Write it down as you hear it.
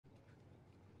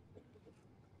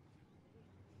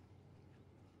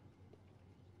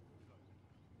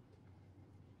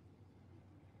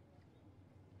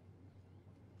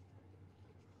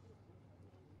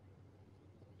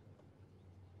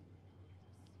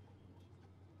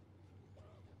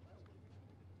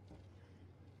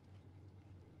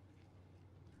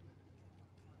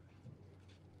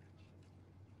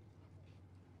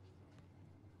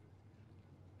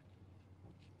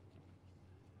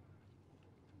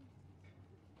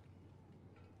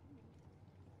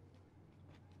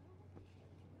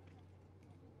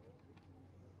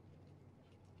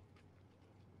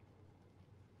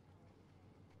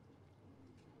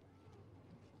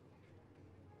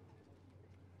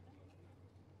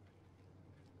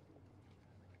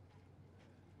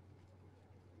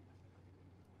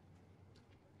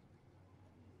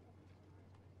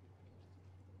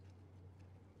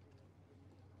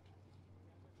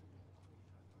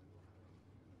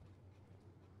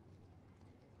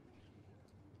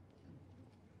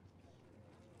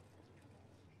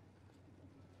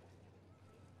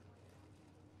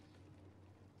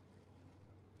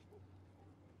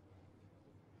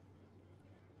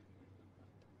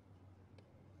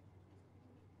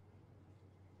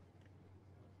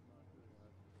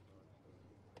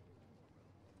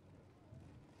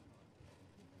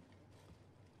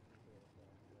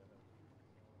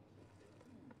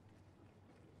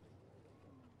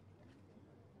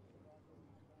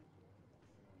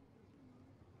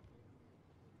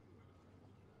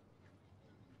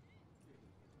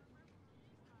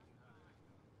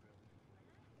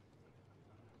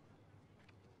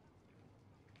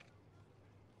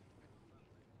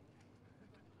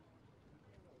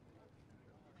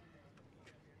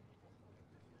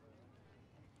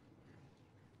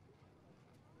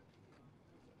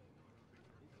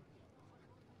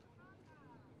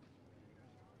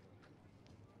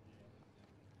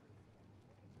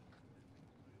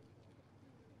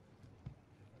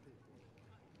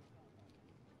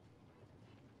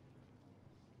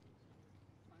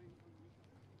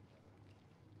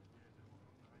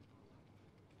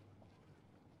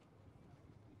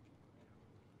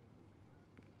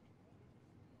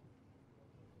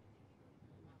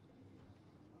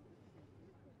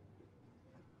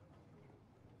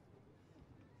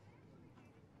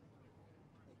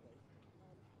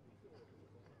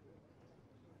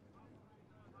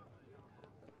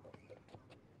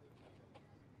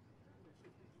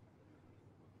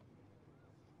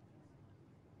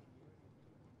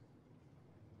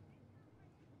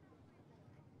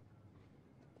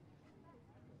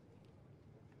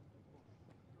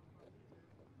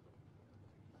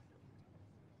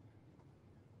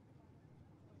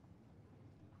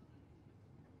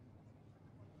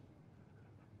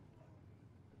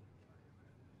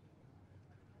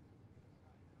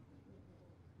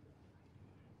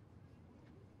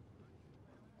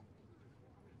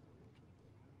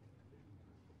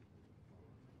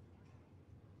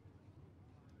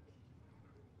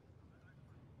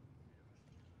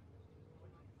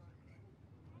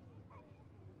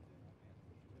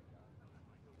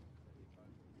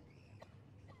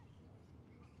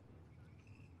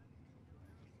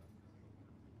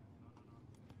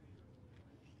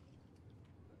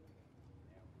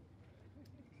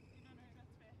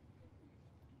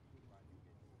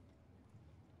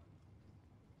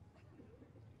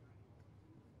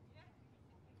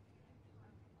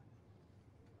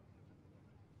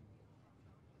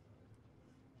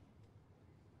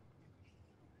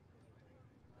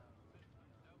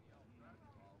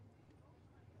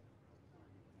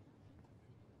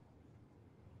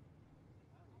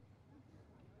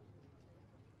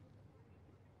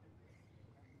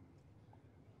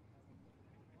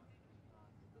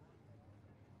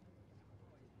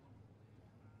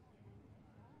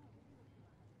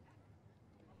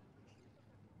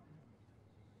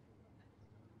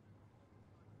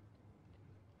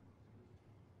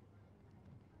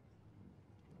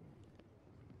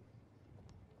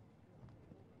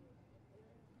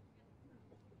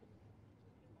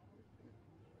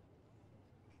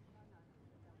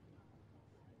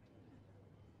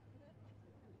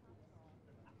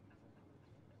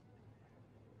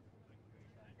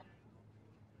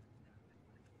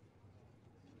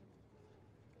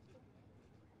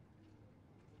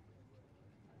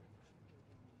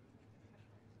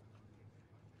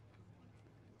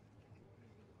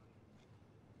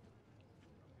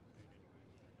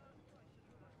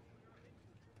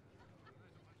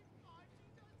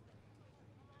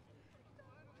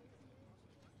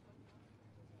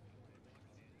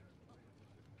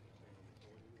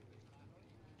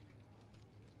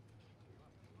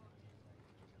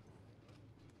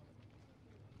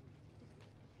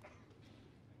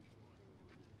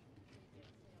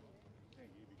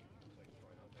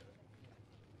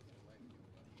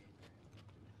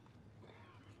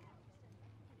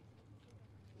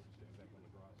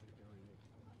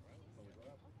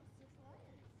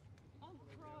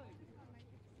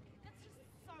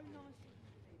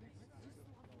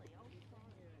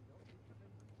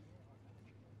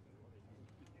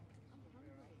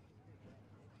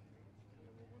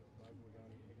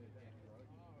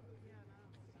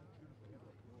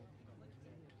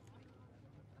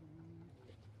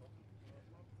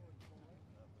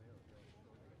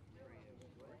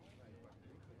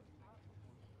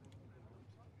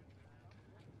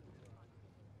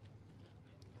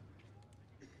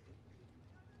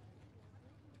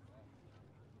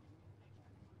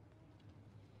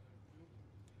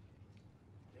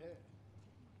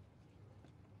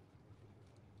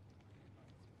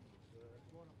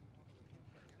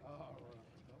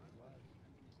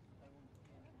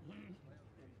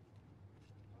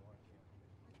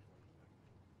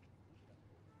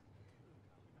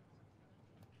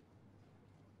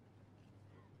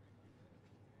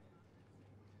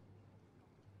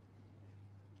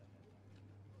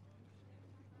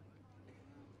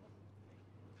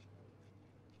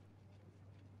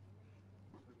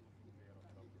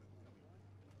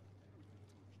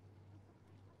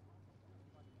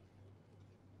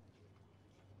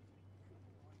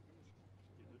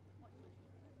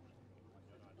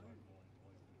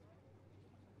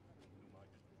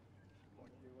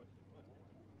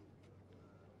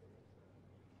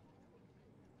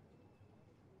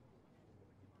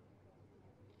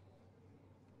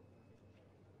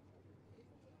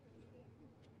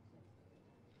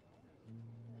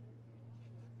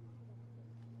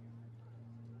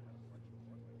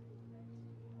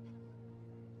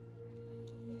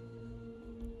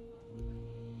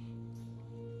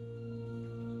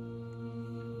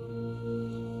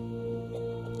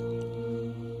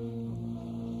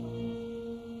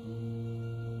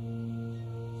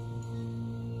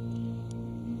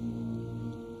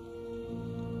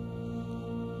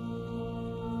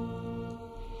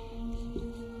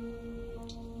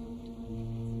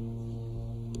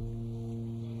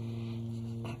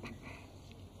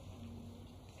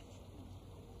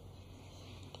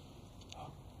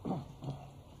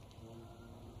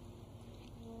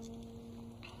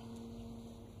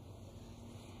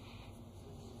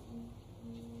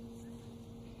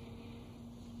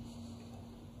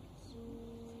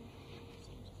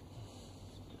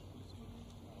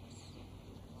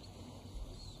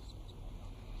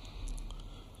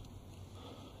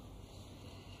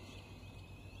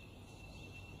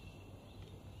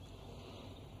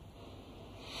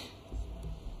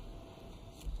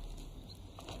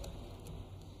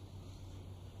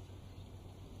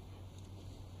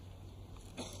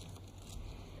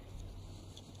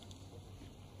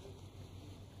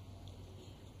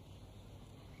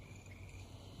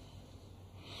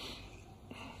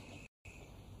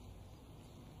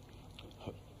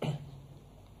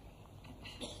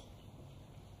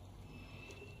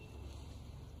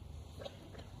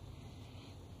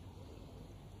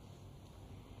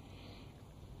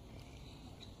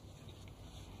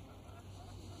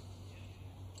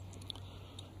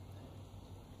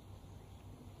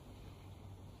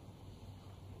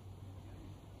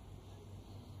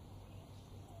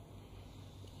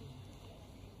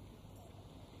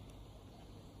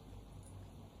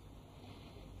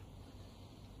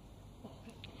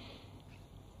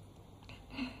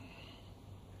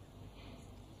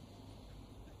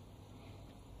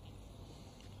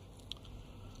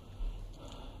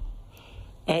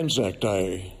Anzac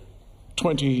Day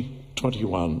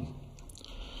 2021.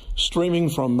 Streaming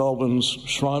from Melbourne's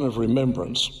Shrine of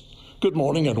Remembrance, good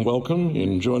morning and welcome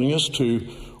in joining us to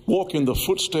walk in the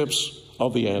footsteps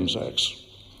of the Anzacs.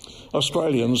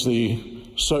 Australians, the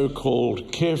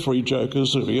so-called carefree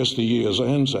jokers of yesteryear's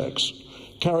Anzacs,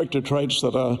 character traits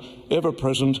that are ever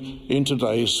present in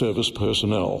today's service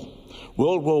personnel.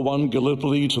 World War I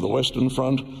Gallipoli to the Western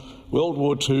Front, World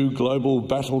War II global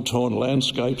battle-torn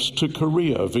landscapes to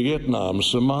Korea, Vietnam,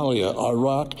 Somalia,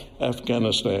 Iraq,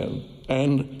 Afghanistan,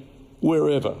 and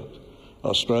wherever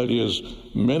Australia's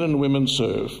men and women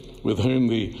serve, with whom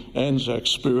the Anzac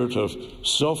spirit of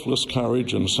selfless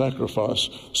courage and sacrifice,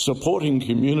 supporting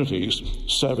communities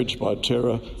savaged by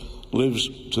terror, lives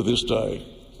to this day.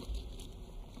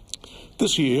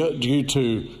 This year, due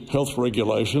to health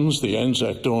regulations, the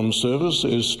Anzac Dawn service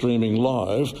is streaming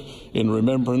live in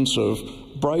remembrance of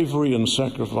bravery and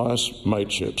sacrifice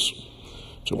mateships,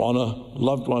 to honour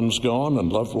loved ones gone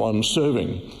and loved ones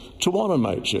serving, to honour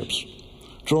mateships,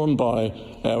 drawn by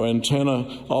our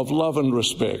antenna of love and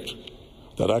respect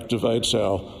that activates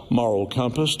our moral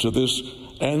compass to this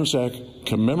Anzac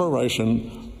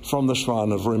commemoration from the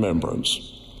Shrine of Remembrance.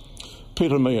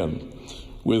 Peter Meehan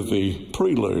with the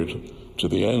prelude to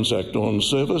the Anzac Dawn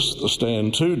service, the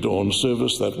Stand To Dawn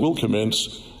service that will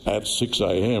commence at 6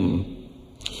 a.m.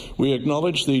 We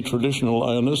acknowledge the traditional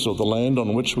owners of the land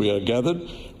on which we are gathered.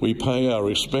 We pay our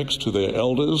respects to their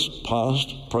elders,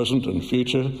 past, present and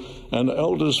future, and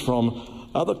elders from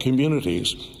other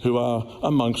communities who are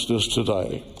amongst us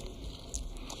today.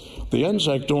 The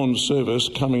Anzac Dawn service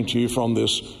coming to you from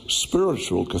this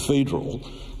spiritual cathedral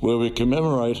where we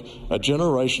commemorate a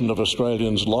generation of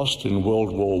Australians lost in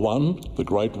World War I, the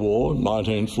Great War,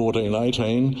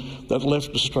 1914-18, that left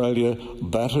Australia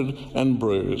battered and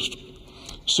bruised.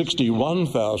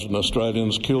 61,000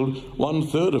 Australians killed,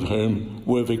 one-third of whom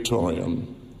were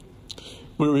Victorian.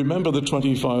 We remember the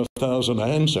 25,000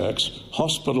 Anzacs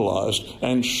hospitalised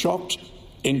and shocked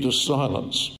into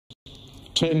silence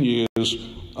 10 years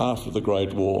after the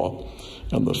Great War,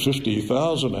 and the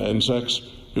 50,000 Anzacs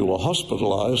who were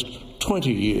hospitalised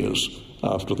 20 years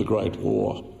after the Great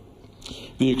War.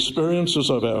 The experiences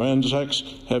of our Anzacs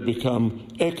have become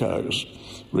echoes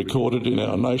recorded in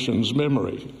our nation's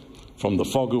memory from the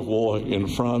fog of war in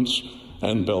France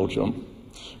and Belgium.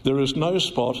 There is no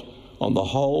spot on the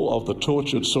whole of the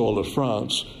tortured soil of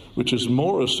France which is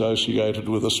more associated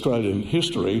with Australian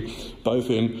history, both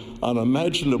in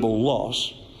unimaginable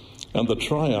loss and the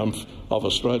triumph of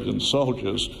Australian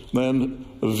soldiers, than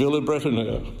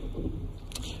Villers-Bretonneux.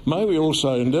 May we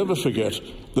also never forget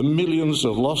the millions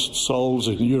of lost souls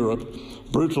in Europe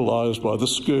brutalised by the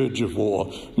scourge of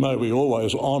war. May we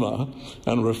always honour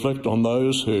and reflect on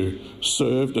those who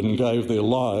served and gave their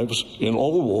lives in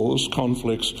all wars,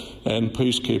 conflicts and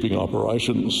peacekeeping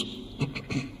operations.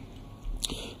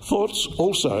 Thoughts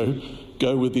also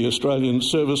go with the Australian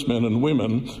servicemen and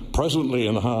women presently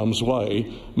in harm's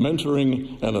way,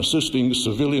 mentoring and assisting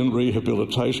civilian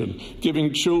rehabilitation,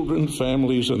 giving children,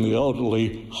 families and the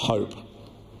elderly hope.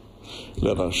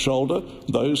 Let us shoulder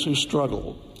those who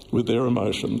struggle with their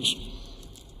emotions.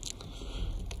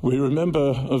 We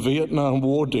remember Vietnam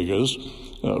War diggers,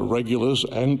 regulars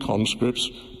and conscripts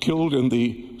killed in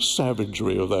the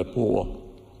savagery of that war.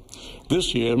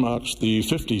 This year marks the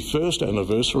 51st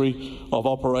anniversary of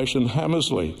Operation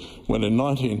Hammersley, when in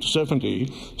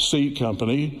 1970, C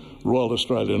Company, Royal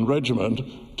Australian Regiment,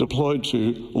 deployed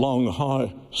to Long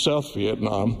Hai, South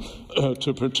Vietnam,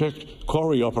 to protect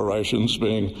quarry operations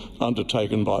being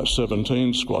undertaken by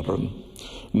 17 Squadron.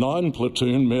 9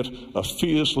 Platoon met a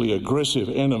fiercely aggressive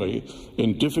enemy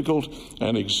in difficult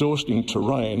and exhausting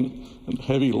terrain, and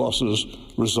heavy losses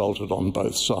resulted on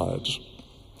both sides.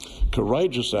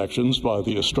 Courageous actions by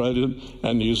the Australian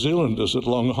and New Zealanders at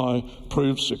Long Hai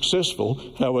proved successful,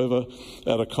 however,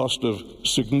 at a cost of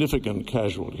significant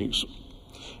casualties.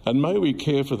 And may we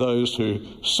care for those who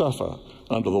suffer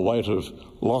under the weight of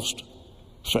lost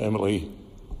family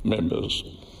members.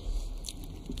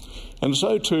 And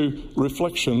so too,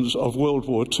 reflections of World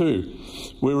War II.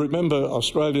 We remember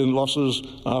Australian losses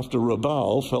after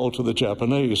Rabaul fell to the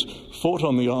Japanese, fought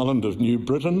on the island of New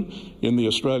Britain in the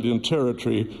Australian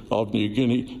territory of New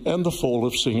Guinea, and the fall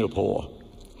of Singapore.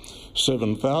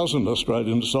 7,000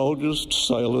 Australian soldiers,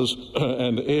 sailors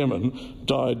and airmen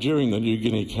died during the New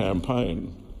Guinea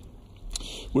campaign.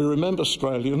 We remember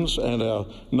Australians and our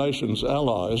nation's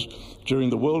allies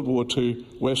during the World War II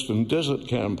Western Desert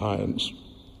campaigns.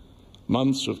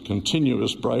 Months of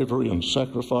continuous bravery and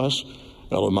sacrifice,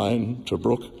 Alamein,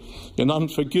 Tobruk, in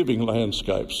unforgiving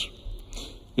landscapes.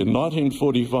 In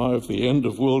 1945, the end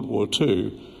of World War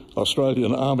II,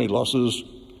 Australian Army losses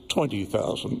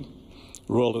 20,000.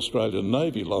 Royal Australian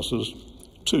Navy losses,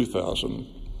 2,000.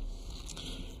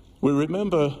 We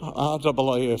remember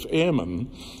RAAF airmen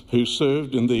who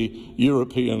served in the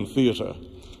European theatre.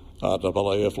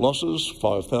 RAAF losses,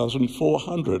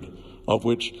 5,400, of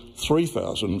which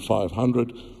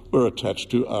 3,500 were attached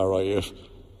to RAF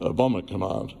Bomber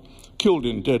Command, killed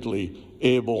in deadly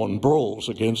airborne brawls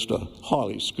against a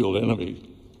highly skilled enemy.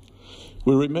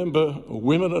 We remember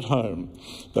women at home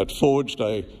that forged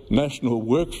a national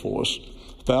workforce,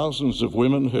 thousands of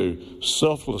women who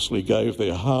selflessly gave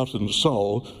their heart and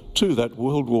soul to that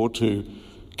World War II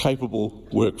capable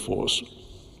workforce.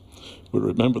 We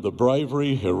remember the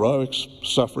bravery, heroics,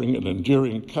 suffering and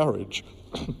enduring courage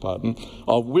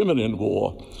of women in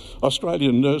war,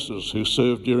 Australian nurses who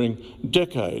served during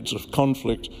decades of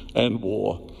conflict and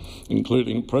war,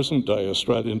 including present-day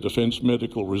Australian Defence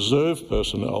Medical Reserve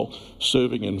personnel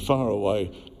serving in faraway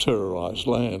terrorised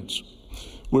lands.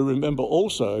 We remember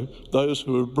also those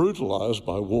who were brutalised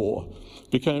by war,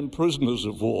 became prisoners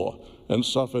of war and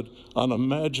suffered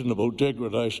unimaginable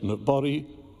degradation of body,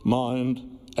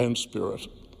 mind and spirit.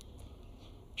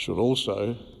 Should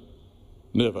also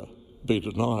never be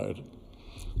denied,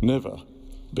 never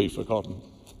be forgotten.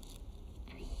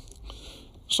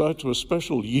 So to a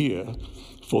special year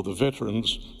for the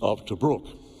veterans of Tobruk.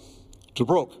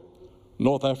 Tobruk,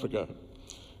 North Africa,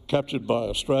 captured by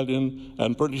Australian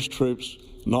and British troops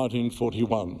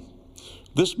 1941.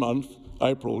 This month,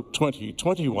 April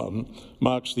 2021,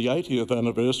 marks the 80th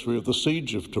anniversary of the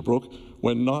siege of Tobruk,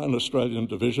 when 9 Australian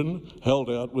Division held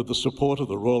out with the support of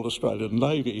the Royal Australian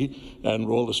Navy and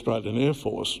Royal Australian Air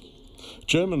Force.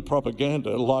 German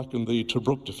propaganda likened the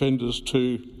Tobruk defenders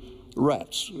to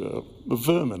rats,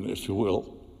 vermin, if you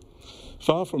will.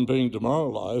 Far from being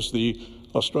demoralised, the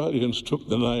Australians took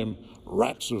the name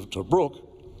Rats of Tobruk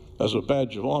as a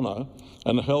badge of honour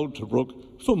and held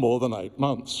Tobruk for more than 8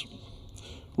 months.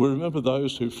 We remember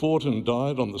those who fought and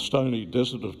died on the stony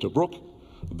desert of Tobruk,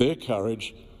 their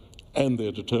courage and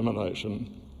their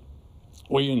determination.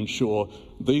 We ensure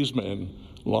these men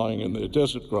lying in their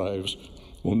desert graves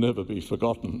will never be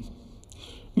forgotten.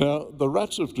 Now, the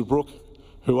Rats of Tobruk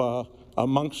who are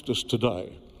amongst us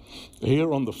today,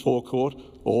 here on the forecourt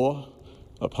or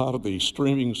a part of the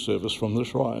streaming service from the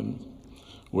Shrine,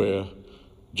 we're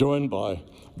joined by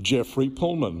Geoffrey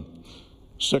Pullman,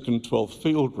 2nd 12th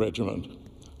Field Regiment,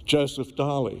 Joseph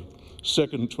Darley,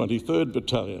 2nd 23rd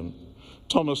Battalion,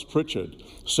 Thomas Pritchard,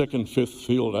 2nd 5th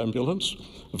Field Ambulance,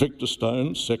 Victor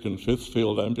Stone, 2nd 5th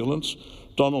Field Ambulance,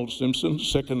 Donald Simpson,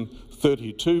 2nd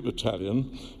 32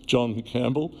 Battalion, John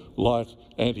Campbell, Light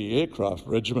Anti-Aircraft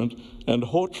Regiment, and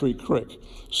Hawtrey Creek,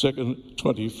 2nd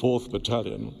 24th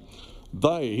Battalion.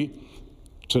 They,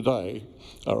 today,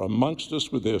 are amongst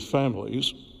us with their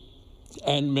families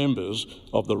and members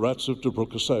of the Rats of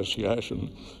Tobruk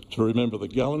Association to remember the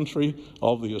gallantry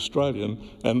of the Australian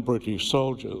and British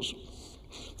soldiers.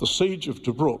 The Siege of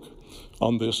Tobruk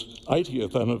on this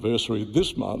 80th anniversary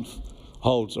this month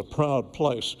holds a proud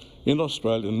place in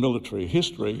Australian military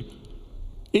history,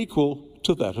 equal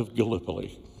to that of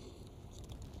Gallipoli.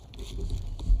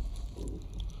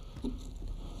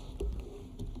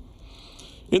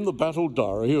 In the battle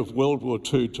diary of World War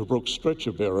II Tobruk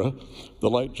stretcher bearer, the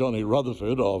late Johnny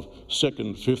Rutherford of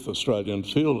 2nd 5th Australian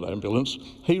Field Ambulance,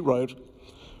 he wrote,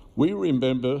 "We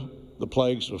remember the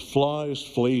plagues of flies,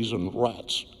 fleas and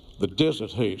rats, the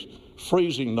desert heat,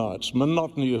 freezing nights,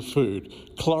 monotony of food,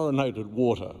 chlorinated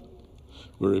water.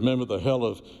 We remember the hell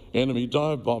of enemy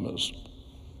dive bombers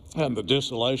and the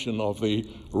desolation of the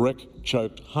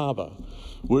wreck-choked harbour.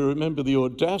 We remember the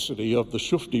audacity of the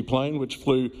Shufti plane which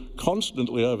flew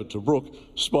constantly over Tobruk,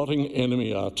 spotting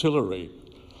enemy artillery.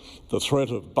 The threat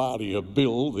of Bardia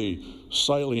Bill, the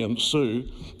Salient Sioux,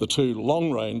 the 2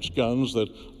 long-range guns that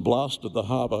blasted the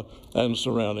harbour and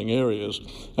surrounding areas.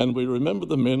 And we remember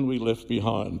the men we left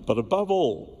behind. But above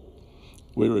all,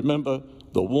 we remember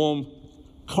the warm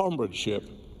comradeship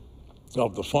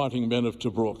of the fighting men of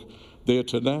Tobruk, their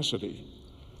tenacity,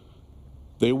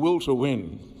 their will to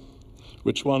win,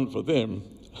 which won for them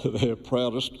their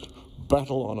proudest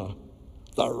battle honour,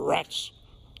 the Rats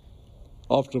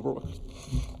of Tobruk."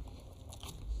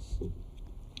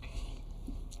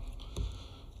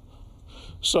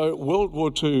 So, World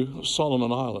War II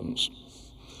Solomon Islands.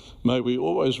 May we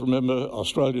always remember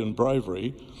Australian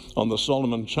bravery on the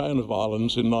Solomon Chain of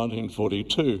Islands in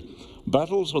 1942.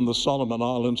 Battles on the Solomon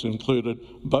Islands included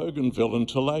Bougainville and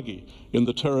Tulagi in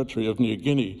the territory of New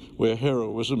Guinea, where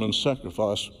heroism and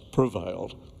sacrifice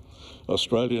prevailed.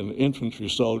 Australian infantry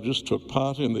soldiers took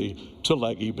part in the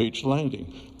Tulagi beach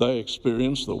landing. They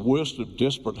experienced the worst of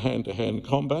desperate hand-to-hand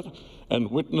combat and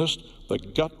witnessed the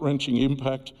gut-wrenching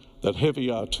impact that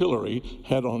heavy artillery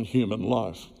had on human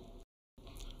life.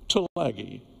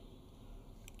 Tulagi,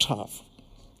 tough.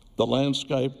 The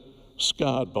landscape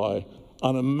scarred by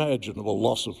unimaginable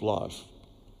loss of life.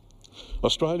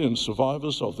 Australian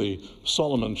survivors of the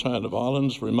Solomon Chain of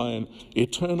Islands remain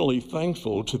eternally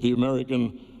thankful to the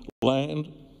American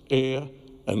land, air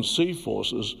and sea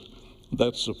forces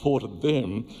that supported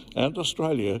them and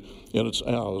Australia in its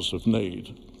hours of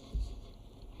need.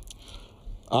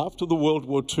 After the World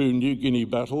War II New Guinea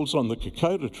battles on the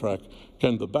Kokoda Track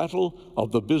came the Battle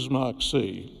of the Bismarck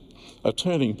Sea, a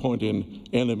turning point in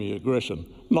enemy aggression,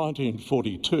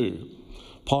 1942.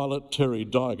 Pilot Terry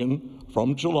Digan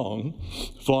from Geelong,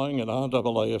 flying an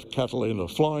RAAF Catalina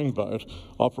flying boat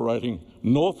operating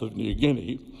north of New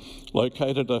Guinea,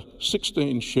 located a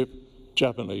 16-ship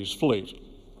Japanese fleet.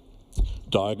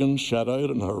 Digan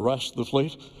shadowed and harassed the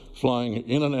fleet, flying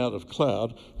in and out of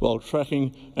cloud while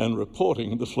tracking and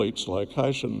reporting the fleet's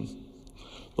location.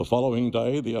 The following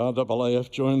day, the RAAF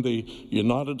joined the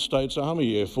United States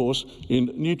Army Air Force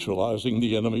in neutralising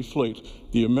the enemy fleet.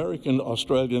 The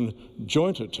American-Australian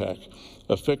joint attack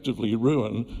effectively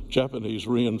ruined Japanese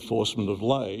reinforcement of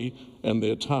Lae and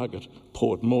their target,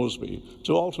 Port Moresby,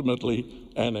 to ultimately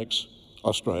annex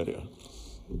Australia.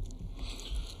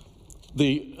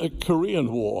 The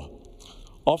Korean War,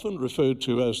 often referred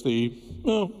to as the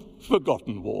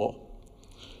forgotten war.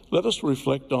 Let us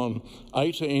reflect on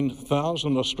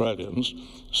 18,000 Australians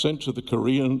sent to the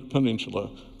Korean Peninsula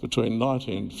between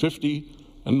 1950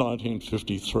 and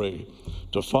 1953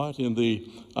 to fight in the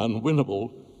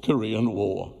unwinnable Korean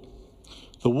War.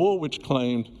 The war which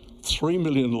claimed 3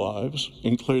 million lives,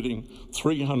 including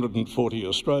 340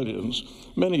 Australians,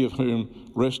 many of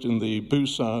whom rest in the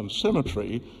Busan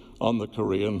Cemetery on the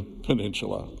Korean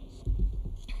Peninsula.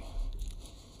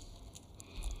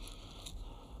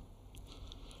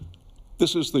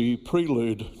 This is the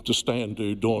prelude to Stand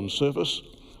Do dawn service.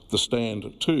 The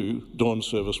Stand To dawn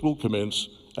service will commence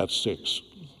at 6.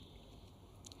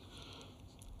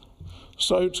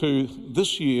 So to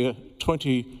this year,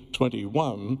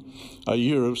 2021, a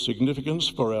year of significance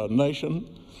for our nation,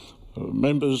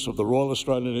 members of the Royal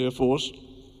Australian Air Force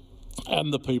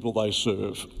and the people they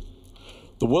serve.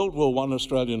 The World War I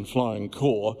Australian Flying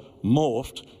Corps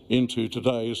morphed into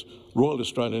today's Royal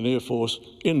Australian Air Force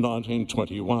in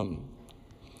 1921.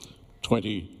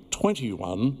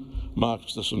 2021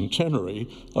 marks the centenary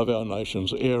of our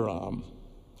nation's air arm.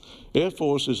 Air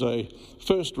Force is a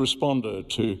first responder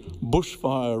to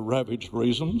bushfire-ravaged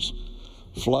regions,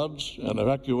 floods and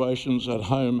evacuations at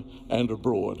home and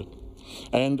abroad.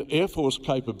 And Air Force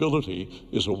capability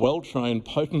is a well-trained,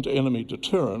 potent enemy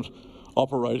deterrent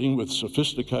operating with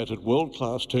sophisticated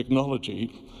world-class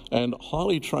technology and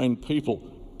highly trained people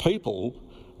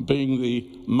being the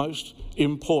most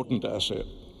important asset.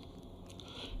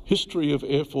 History of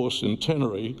Air Force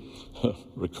centenary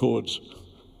records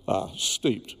are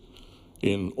steeped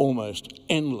in almost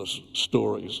endless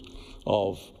stories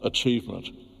of achievement,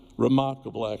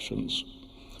 remarkable actions,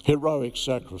 heroic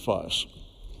sacrifice.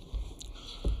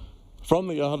 From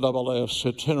the RAAF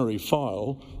centenary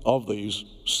file of these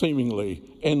seemingly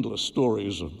endless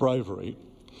stories of bravery,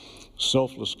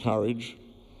 selfless courage,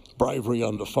 bravery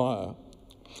under fire,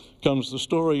 comes the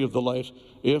story of the late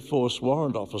Air Force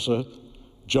Warrant Officer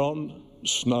John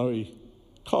Snowy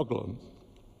Coghlan.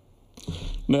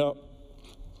 Now,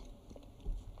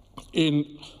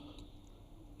 in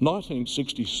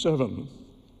 1967,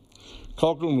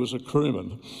 Coghlan was a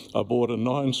crewman aboard a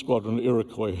 9-squadron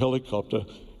Iroquois helicopter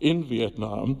in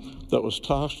Vietnam that was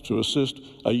tasked to assist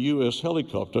a US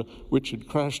helicopter which had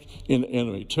crashed in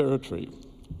enemy territory.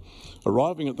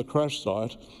 Arriving at the crash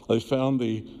site, they found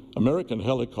the American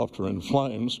helicopter in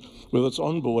flames with its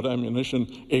onboard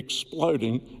ammunition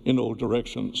exploding in all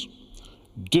directions.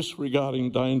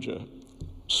 Disregarding danger,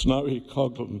 Snowy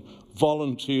Coghlan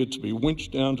volunteered to be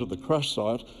winched down to the crash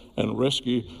site and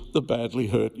rescue the badly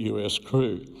hurt US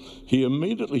crew. He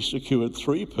immediately secured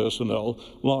 3 personnel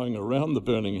lying around the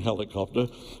burning helicopter,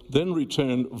 then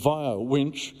returned via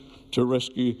winch to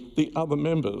rescue the other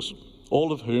members,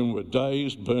 all of whom were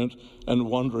dazed, burnt and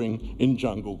wandering in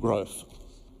jungle growth.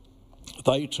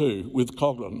 They too, with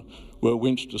Coghlan, were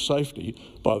winched to safety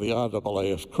by the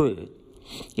RAAF crew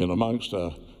in amongst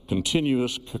a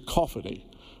continuous cacophony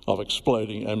of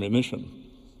exploding ammunition.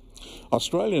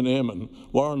 Australian Airman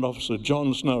Warrant Officer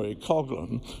John Snowy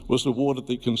Coghlan was awarded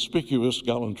the Conspicuous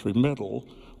Gallantry Medal,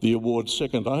 the award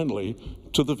second only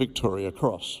to the Victoria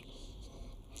Cross.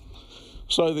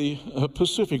 So the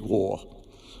Pacific War,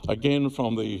 again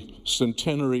from the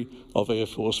centenary of Air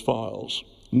Force files,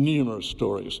 numerous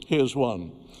stories. Here's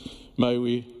one. May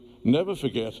we never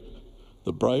forget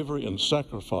the bravery and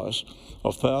sacrifice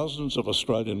of thousands of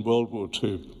Australian World War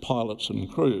II pilots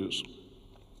and crews.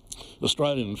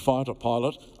 Australian fighter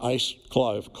pilot Ace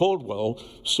Clive Caldwell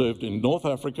served in North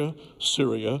Africa,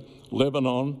 Syria,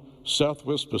 Lebanon,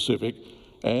 Southwest Pacific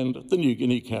and the New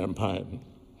Guinea campaign.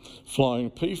 Flying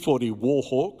P-40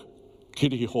 Warhawk,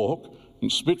 Kitty Hawk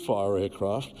and Spitfire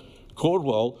aircraft,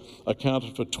 Caldwell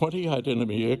accounted for 28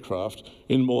 enemy aircraft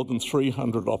in more than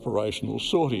 300 operational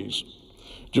sorties.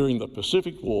 During the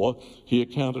Pacific War, he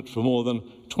accounted for more than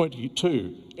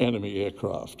 22 enemy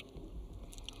aircraft.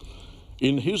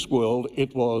 In his world,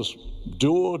 it was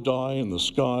do or die in the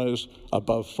skies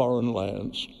above foreign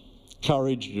lands,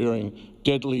 courage during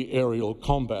deadly aerial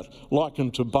combat,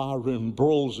 likened to barroom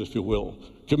brawls, if you will,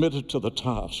 committed to the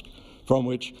task, from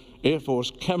which Air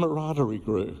Force camaraderie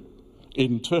grew,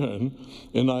 in turn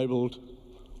enabled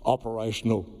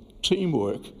operational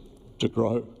teamwork to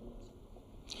grow.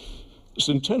 The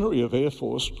Centenary of Air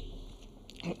Force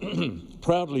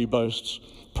proudly boasts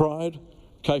pride,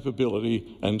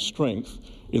 capability and strength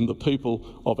in the people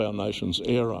of our nation's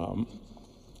air arm.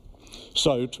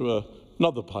 So to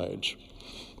another page,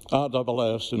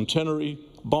 RAAF Centenary,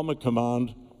 Bomber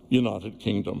Command, United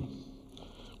Kingdom.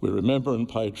 We remember and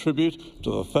pay tribute to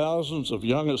the thousands of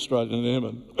young Australian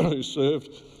airmen who served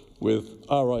with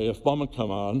RAF Bomber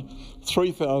Command,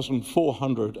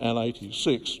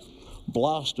 3,486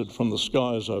 blasted from the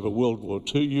skies over World War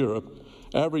II Europe,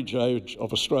 average age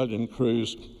of Australian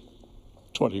crews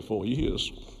 24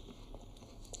 years.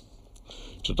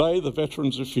 Today the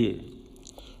veterans are few.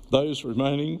 Those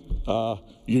remaining are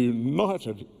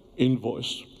united in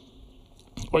voice.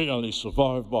 We only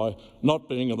survive by not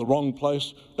being in the wrong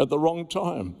place at the wrong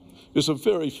time. It's a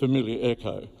very familiar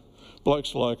echo.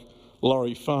 Blokes like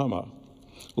Laurie Farmer.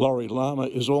 Laurie Lama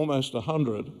is almost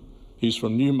 100. He's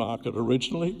from Newmarket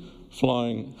originally,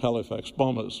 flying Halifax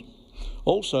bombers.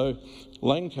 Also,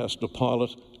 Lancaster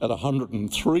pilot at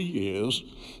 103 years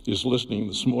is listening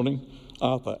this morning,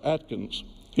 Arthur Atkins.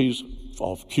 He's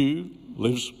off Kew,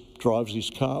 drives his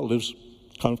car, lives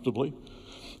comfortably.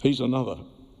 He's another.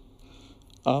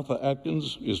 Arthur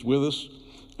Atkins is with us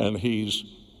and he's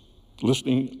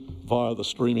listening via the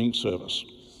streaming service.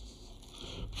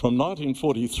 From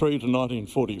 1943 to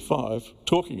 1945,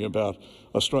 talking about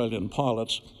Australian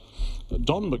pilots,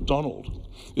 Don McDonald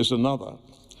is another.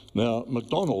 Now,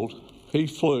 McDonald, he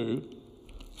flew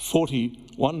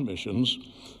 41 missions,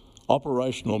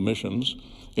 operational missions,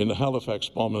 in the Halifax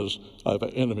bombers over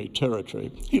enemy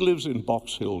territory. He lives in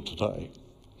Box Hill today.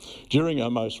 During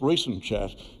our most recent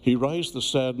chat, he raised the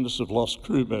sadness of lost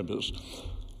crew members.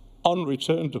 On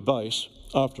return to base,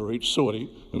 after each sortie,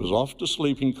 it was off to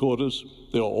sleeping quarters.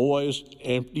 There were always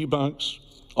empty bunks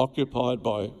occupied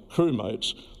by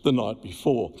crewmates the night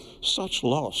before. Such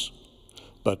loss,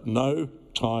 but no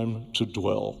time to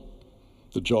dwell.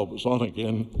 The job was on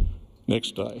again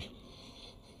next day.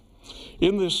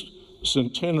 In this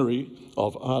centenary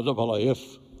of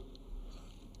RAAF,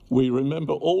 we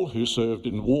remember all who served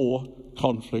in war,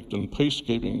 conflict and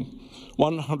peacekeeping.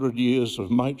 100 years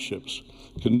of mateships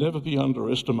can never be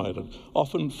underestimated,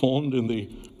 often formed in the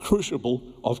crucible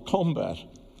of combat.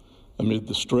 Amid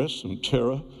the stress and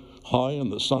terror, high in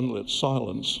the sunlit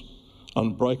silence,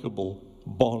 unbreakable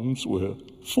bonds were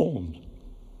formed.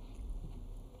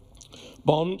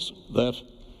 Bonds that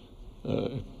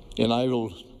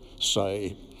enabled,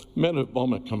 say, men of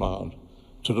Bomber Command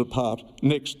to depart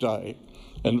next day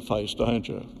and face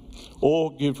danger,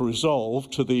 or give resolve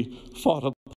to the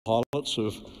fighter pilots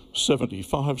of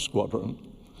 75 Squadron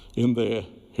in their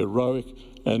heroic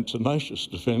and tenacious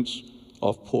defence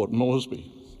of Port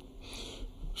Moresby.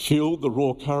 Fuelled the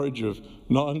raw courage of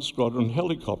 9 Squadron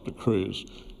helicopter crews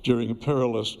during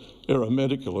perilous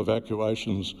aeromedical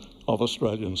evacuations of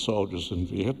Australian soldiers in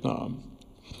Vietnam.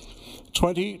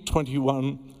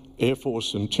 2021 Air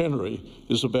Force Centenary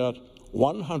is about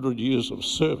 100 years of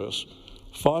service,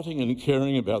 fighting and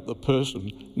caring about the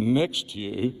person next to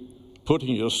you,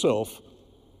 putting yourself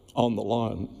on the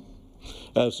line.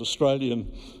 As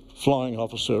Australian Flying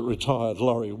Officer retired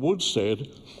Laurie Wood said,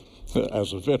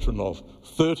 as a veteran of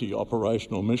 30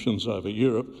 operational missions over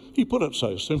Europe, he put it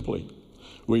so simply: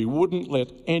 we wouldn't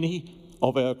let any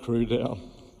of our crew down.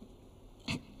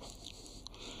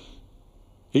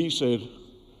 He said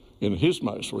in his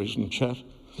most recent chat,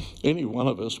 any one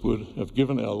of us would have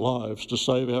given our lives to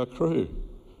save our crew.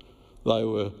 They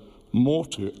were more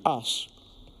to us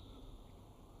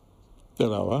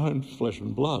than our own flesh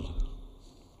and blood.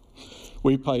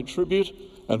 We pay tribute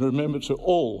and remember to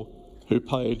all who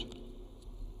paid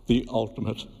the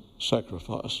ultimate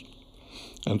sacrifice,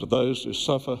 and to those who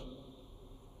suffer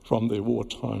from their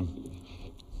wartime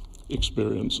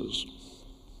experiences.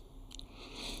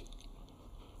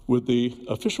 Would the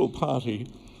official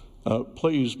party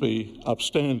please be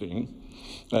upstanding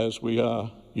as we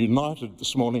are united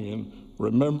this morning in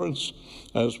remembrance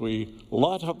as we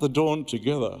light up the dawn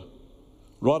together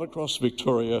right across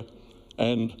Victoria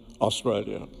and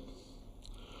Australia.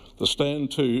 The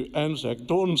Stand to Anzac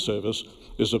Dawn service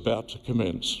is about to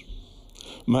commence.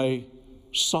 May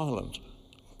silent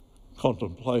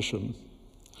contemplation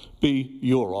be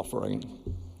your offering.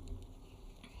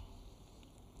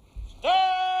 Stand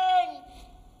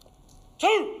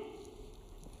to!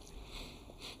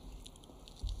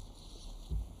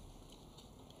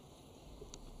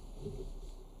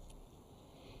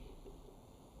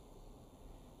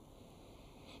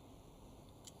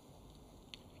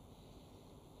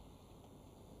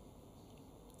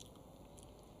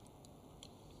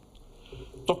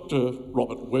 Dr.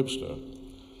 Robert Webster,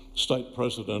 State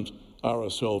President,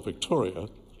 RSL Victoria,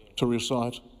 to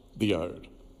recite the Ode.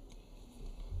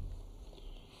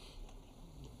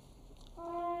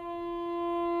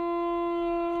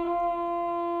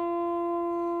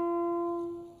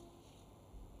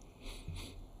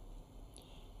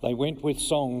 They went with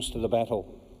songs to the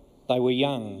battle. They were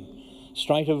young,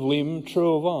 straight of limb,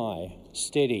 true of eye,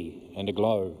 steady and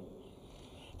aglow.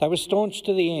 They were staunch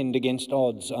to the end against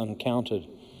odds uncounted.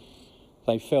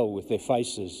 They fell with their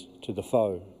faces to the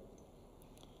foe.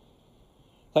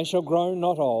 They shall grow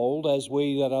not old as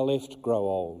we that are left grow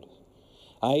old.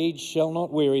 Age shall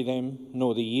not weary them,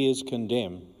 nor the years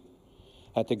condemn.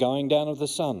 At the going down of the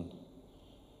sun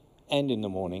and in the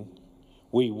morning,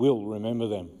 we will remember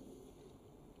them.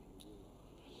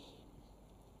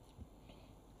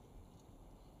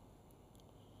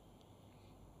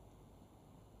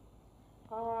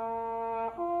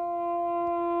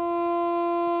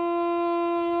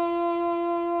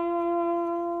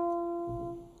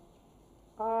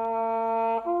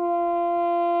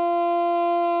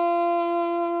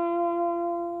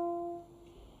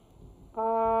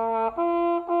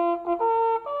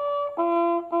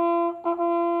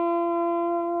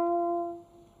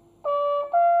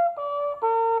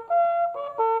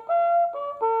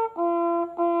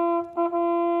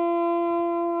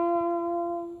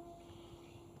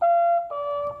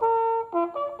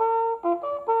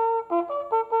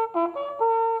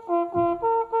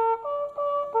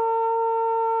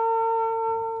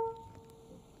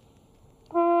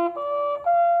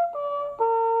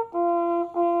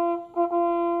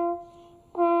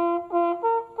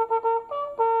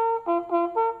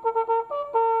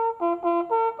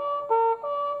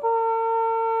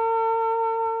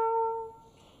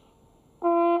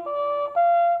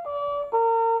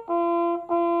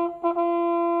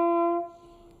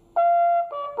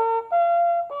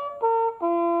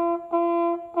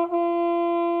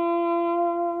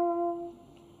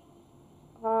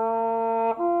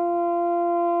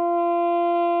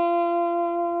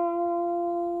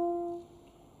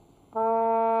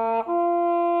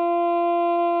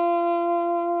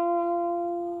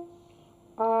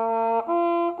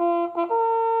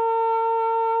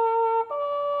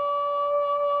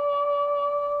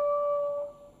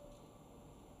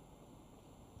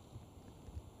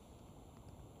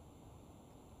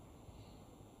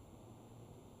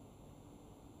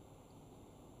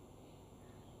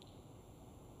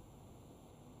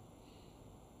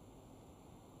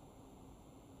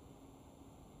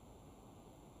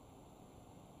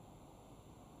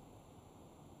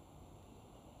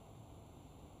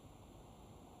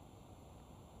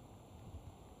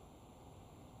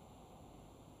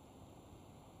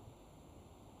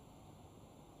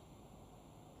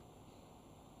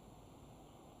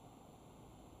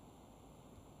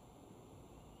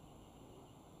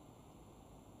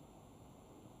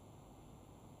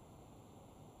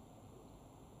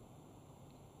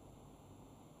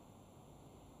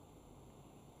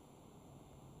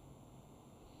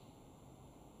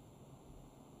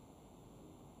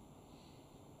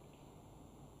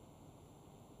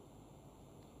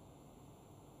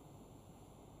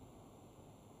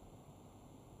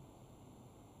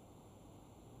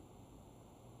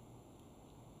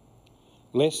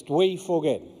 Lest we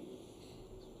forget.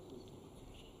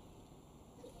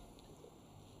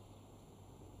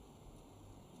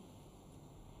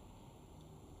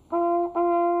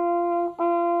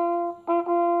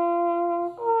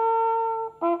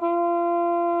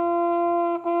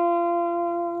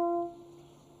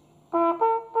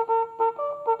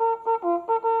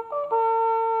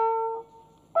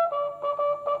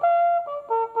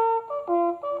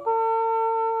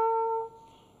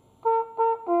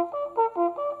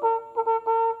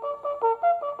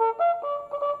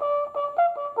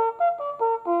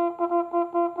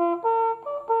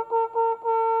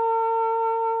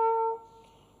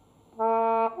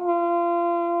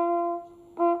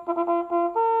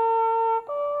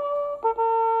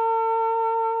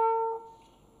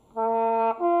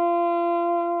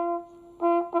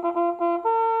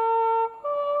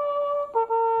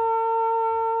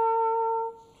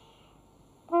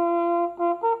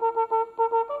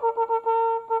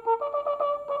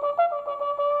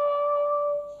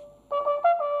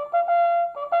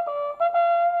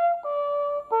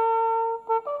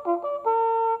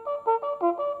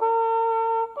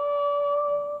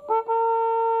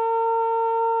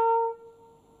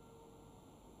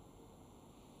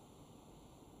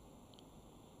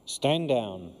 Stand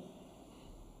down.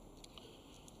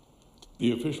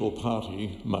 The official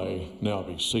party may now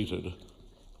be seated.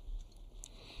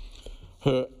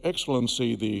 Her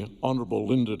Excellency the Honourable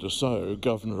Linda Dessau,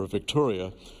 Governor of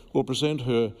Victoria, will present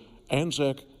her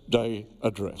Anzac Day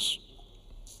Address.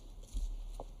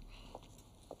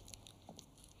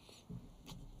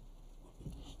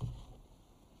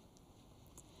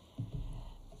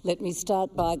 Let me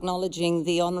start by acknowledging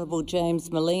the Honourable James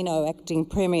Merlino, Acting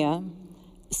Premier,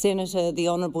 Senator the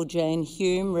Honourable Jane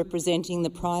Hume, representing the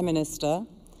Prime Minister,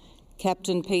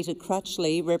 Captain Peter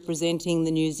Crutchley, representing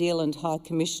the New Zealand High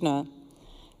Commissioner,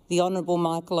 the Honourable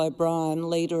Michael O'Brien,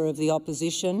 Leader of the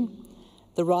Opposition,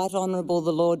 the Right Honourable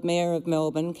the Lord Mayor of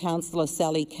Melbourne, Councillor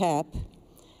Sally Capp,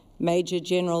 Major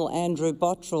General Andrew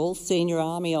Bottrell, Senior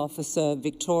Army Officer,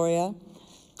 Victoria,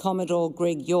 Commodore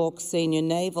Greg York, Senior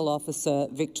Naval Officer,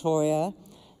 Victoria,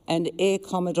 and Air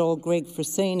Commodore Greg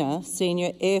Frisina,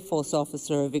 Senior Air Force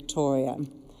Officer of Victoria,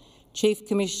 Chief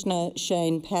Commissioner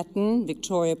Shane Patton,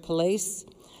 Victoria Police,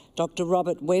 Dr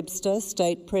Robert Webster,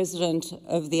 State President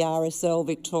of the RSL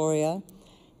Victoria,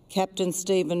 Captain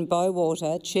Stephen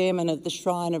Bowater, Chairman of the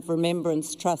Shrine of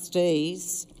Remembrance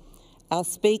Trustees, our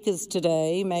speakers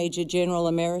today, Major General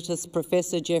Emeritus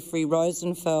Professor Jeffrey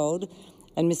Rosenfeld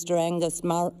and Mr Angus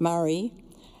Murray,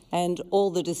 and all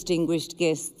the distinguished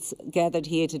guests gathered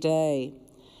here today.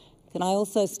 Can I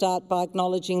also start by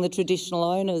acknowledging the traditional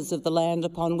owners of the land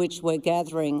upon which we're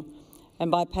gathering,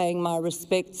 and by paying my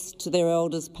respects to their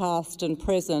elders past and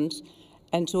present,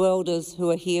 and to elders who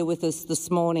are here with us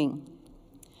this morning.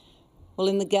 Well,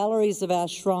 in the galleries of our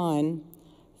shrine,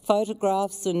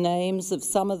 photographs and names of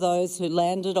some of those who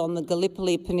landed on the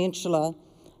Gallipoli Peninsula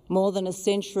more than a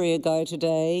century ago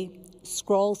today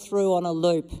scroll through on a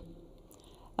loop.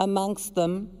 Amongst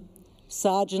them,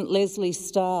 Sergeant Leslie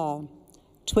Starr,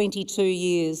 22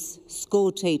 years,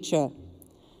 school teacher;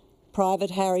 Private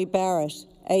Harry Barrett,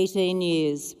 18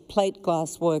 years, plate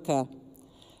glass worker;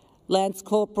 Lance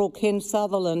Corporal Ken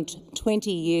Sutherland,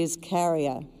 20 years,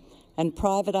 carrier; and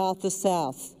Private Arthur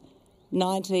South,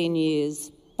 19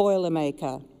 years,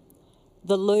 boilermaker.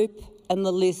 The loop and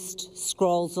the list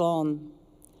scrolls on.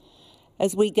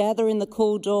 As we gather in the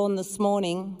cool dawn this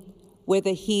morning,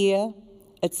 whether here,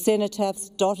 at cenotaphs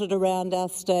dotted around our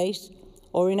state,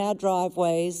 or in our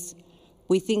driveways,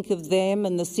 we think of them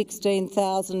and the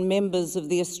 16,000 members of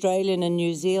the Australian and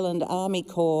New Zealand Army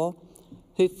Corps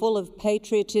who, full of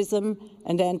patriotism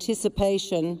and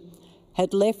anticipation,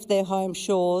 had left their home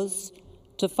shores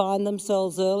to find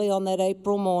themselves early on that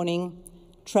April morning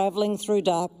travelling through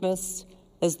darkness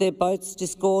as their boats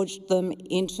disgorged them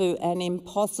into an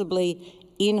impossibly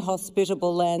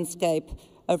inhospitable landscape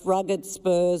of rugged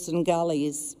spurs and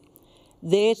gullies,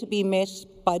 there to be met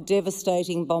by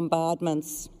devastating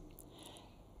bombardments.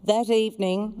 That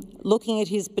evening, looking at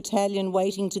his battalion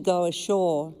waiting to go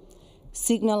ashore,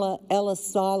 Signaller Ellis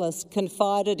Silas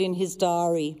confided in his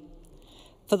diary,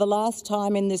 "For the last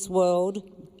time in this world,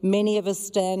 many of us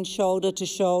stand shoulder to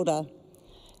shoulder.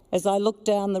 As I look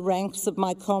down the ranks of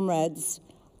my comrades,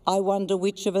 I wonder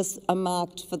which of us are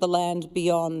marked for the land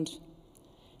beyond."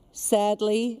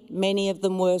 Sadly, many of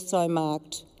them were so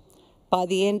marked. By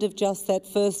the end of just that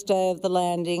first day of the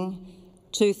landing,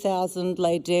 2,000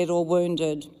 lay dead or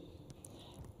wounded.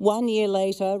 1 year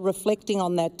later, reflecting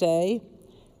on that day,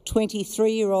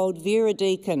 23-year-old Vera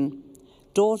Deakin,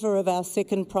 daughter of our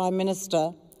second Prime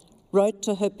Minister, wrote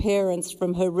to her parents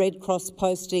from her Red Cross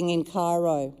posting in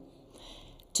Cairo.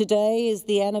 Today is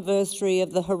the anniversary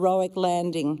of the heroic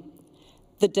landing,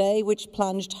 the day which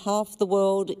plunged half the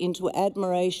world into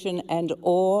admiration and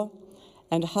awe,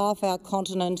 and half our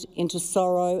continent into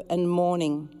sorrow and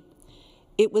mourning.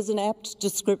 It was an apt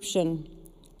description.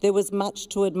 There was much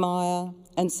to admire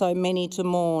and so many to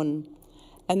mourn,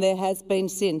 and there has been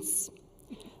since.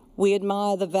 We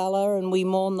admire the valour and we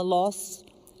mourn the loss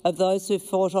of those who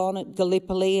fought on at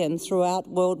Gallipoli and throughout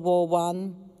World War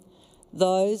I,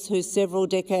 those who several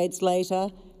decades later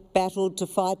battled to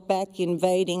fight back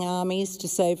invading armies to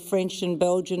save French and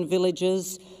Belgian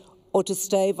villages or to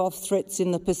stave off threats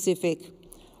in the Pacific,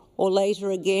 or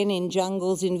later again in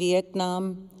jungles in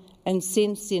Vietnam, and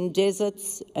since in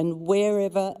deserts and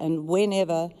wherever and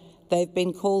whenever they've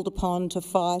been called upon to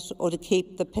fight or to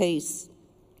keep the peace.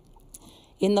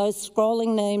 In those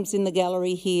scrolling names in the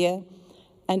gallery here,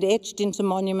 and etched into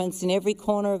monuments in every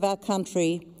corner of our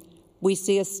country, we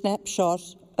see a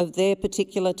snapshot of their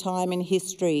particular time in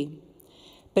history.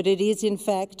 But it is, in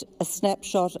fact, a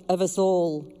snapshot of us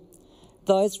all,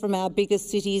 those from our biggest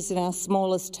cities and our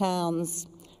smallest towns,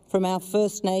 from our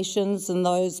First Nations and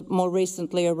those more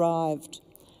recently arrived,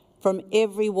 from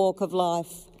every walk of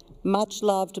life,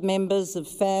 much-loved members of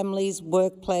families,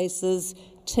 workplaces,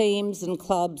 teams and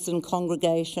clubs and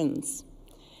congregations.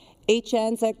 Each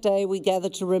Anzac Day we gather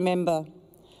to remember.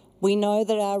 We know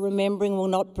that our remembering will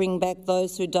not bring back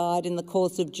those who died in the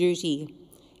course of duty.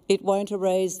 It won't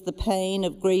erase the pain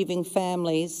of grieving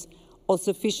families or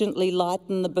sufficiently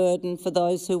lighten the burden for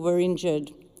those who were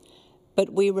injured.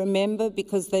 But we remember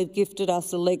because they've gifted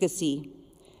us a legacy.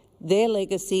 Their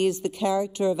legacy is the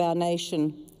character of our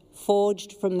nation,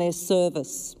 forged from their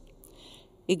service.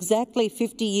 Exactly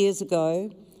 50 years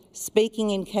ago, speaking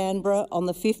in Canberra on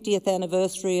the 50th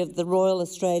anniversary of the Royal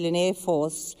Australian Air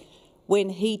Force, when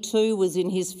he too was in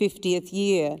his 50th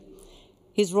year,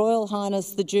 His Royal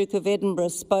Highness the Duke of Edinburgh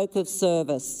spoke of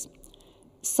service,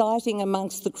 citing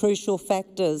amongst the crucial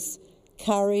factors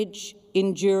courage,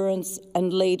 endurance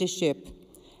and leadership,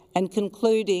 and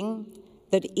concluding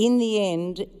that in the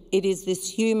end it is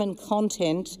this human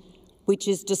content which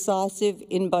is decisive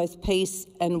in both peace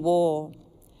and war.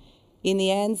 In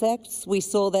the Anzacs, we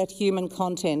saw that human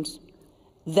content.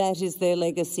 That is their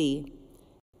legacy.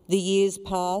 The years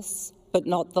pass, but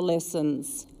not the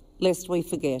lessons, lest we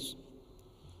forget.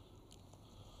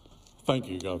 Thank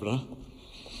you, Governor.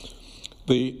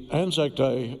 The Anzac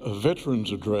Day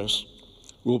Veterans Address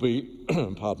will be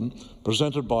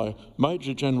presented by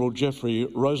Major General Jeffrey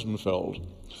Rosenfeld.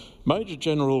 Major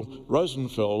General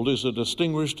Rosenfeld is a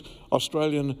distinguished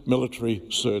Australian military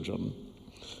surgeon.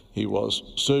 He was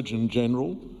Surgeon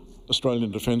General,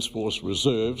 Australian Defence Force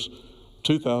Reserves,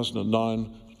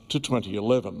 2009 to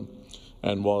 2011,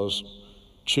 and was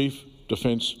Chief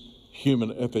Defence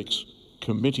Human Ethics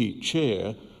Committee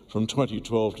Chair from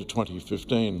 2012 to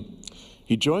 2015.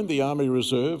 He joined the Army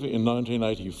Reserve in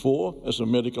 1984 as a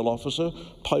medical officer,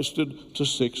 posted to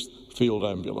 6th Field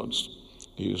Ambulance.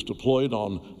 He is deployed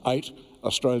on 8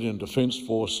 Australian Defence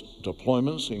Force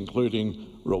deployments, including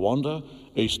Rwanda,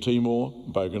 East Timor,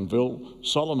 Bougainville,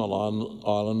 Solomon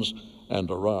Islands and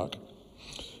Iraq.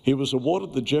 He was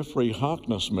awarded the Geoffrey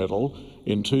Harkness Medal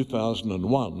in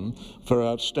 2001 for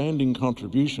outstanding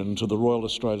contribution to the Royal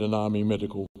Australian Army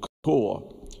Medical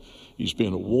Corps. He's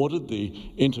been awarded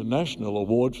the International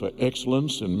Award for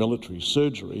Excellence in Military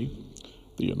Surgery,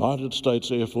 the United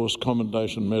States Air Force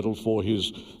Commendation Medal for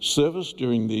his service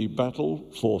during the Battle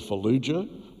for Fallujah,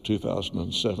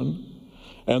 2007,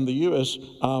 and the US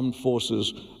Armed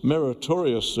Forces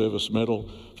Meritorious Service Medal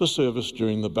for service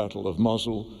during the Battle of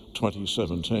Mosul,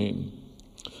 2017.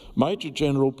 Major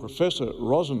General Professor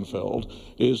Rosenfeld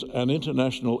is an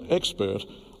international expert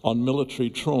on military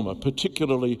trauma,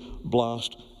 particularly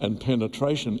blast and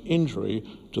penetration injury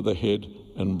to the head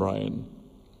and brain.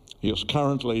 He is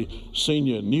currently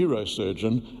Senior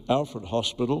Neurosurgeon, Alfred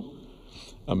Hospital,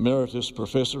 Emeritus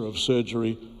Professor of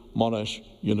Surgery, Monash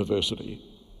University.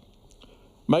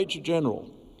 Major General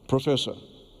Professor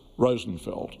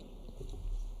Rosenfeld.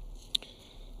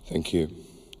 Thank you.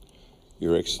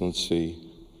 Your Excellency,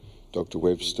 Dr.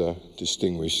 Webster,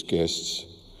 distinguished guests,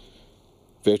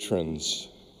 veterans,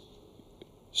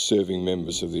 serving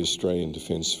members of the Australian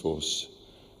Defence Force,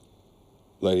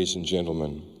 ladies and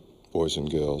gentlemen, boys and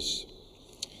girls.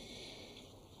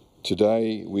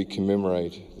 Today we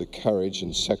commemorate the courage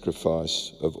and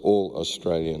sacrifice of all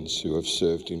Australians who have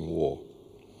served in war.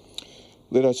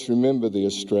 Let us remember the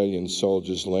Australian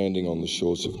soldiers landing on the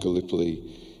shores of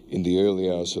Gallipoli in the early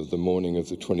hours of the morning of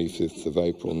the 25th of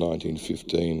April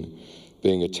 1915,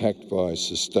 being attacked by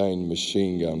sustained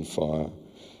machine gun fire.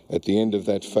 At the end of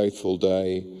that faithful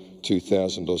day,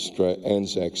 2,000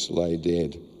 Anzacs lay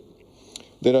dead.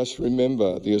 Let us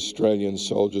remember the Australian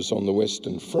soldiers on the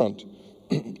Western Front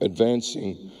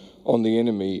advancing on the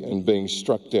enemy and being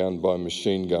struck down by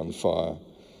machine gun fire.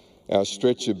 Our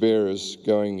stretcher bearers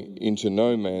going into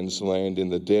no man's land in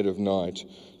the dead of night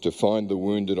to find the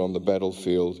wounded on the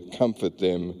battlefield, comfort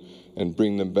them and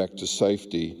bring them back to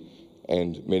safety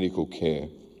and medical care.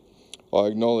 I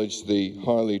acknowledge the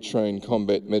highly trained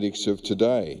combat medics of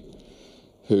today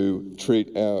who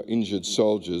treat our injured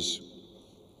soldiers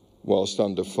whilst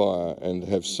under fire and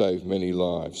have saved many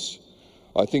lives.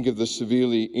 I think of the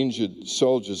severely injured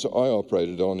soldiers I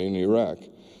operated on in Iraq.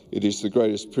 It is the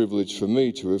greatest privilege for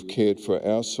me to have cared for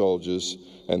our soldiers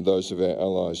and those of our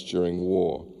allies during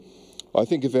war. I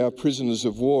think of our prisoners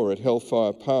of war at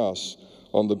Hellfire Pass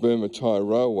on the Burma-Thai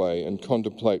Railway and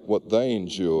contemplate what they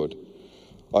endured.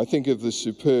 I think of the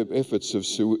superb efforts of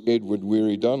Sir Edward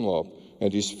Weary Dunlop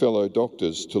and his fellow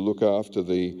doctors to look after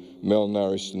the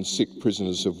malnourished and sick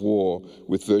prisoners of war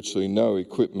with virtually no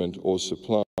equipment or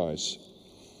supplies.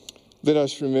 Let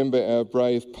us remember our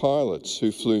brave pilots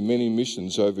who flew many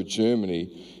missions over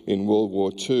Germany in World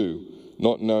War II,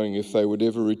 not knowing if they would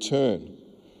ever return.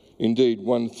 Indeed,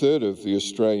 1/3 of the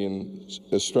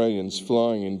Australians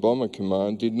flying in Bomber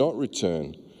Command did not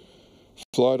return.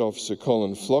 Flight Officer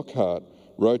Colin Flockhart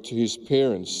wrote to his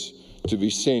parents to be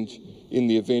sent in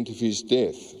the event of his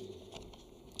death.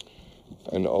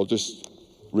 And I'll just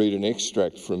read an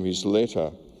extract from his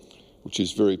letter, which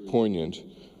is very poignant.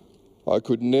 "I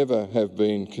could never have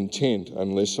been content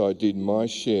unless I did my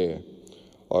share.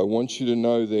 I want you to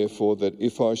know, therefore, that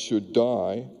if I should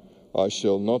die, I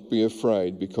shall not be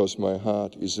afraid because my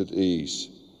heart is at ease."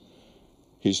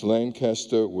 His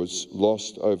Lancaster was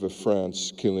lost over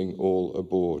France, killing all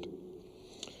aboard.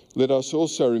 Let us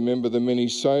also remember the many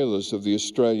sailors of the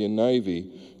Australian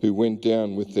Navy who went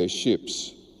down with their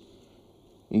ships.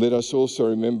 And let us also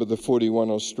remember the 41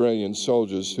 Australian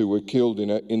soldiers who were killed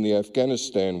in the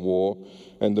Afghanistan war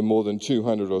and the more than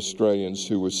 200 Australians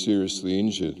who were seriously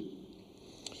injured.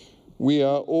 We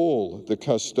are all the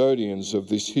custodians of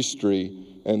this history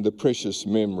and the precious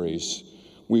memories.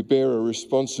 We bear a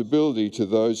responsibility to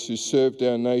those who served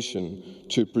our nation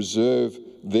to preserve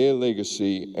their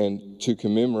legacy and to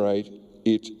commemorate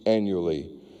it annually.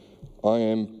 I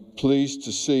am pleased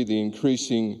to see the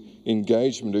increasing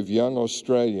engagement of young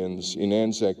Australians in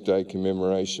Anzac Day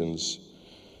commemorations.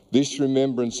 This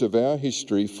remembrance of our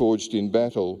history forged in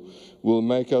battle will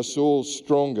make us all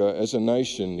stronger as a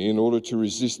nation in order to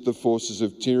resist the forces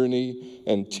of tyranny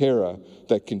and terror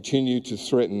that continue to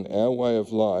threaten our way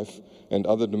of life and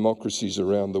other democracies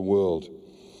around the world.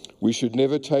 We should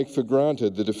never take for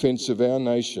granted the defence of our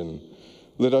nation.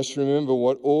 Let us remember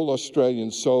what all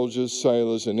Australian soldiers,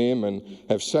 sailors and airmen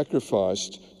have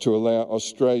sacrificed to allow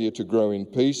Australia to grow in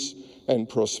peace and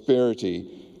prosperity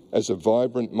as a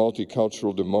vibrant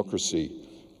multicultural democracy.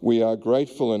 We are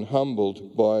grateful and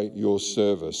humbled by your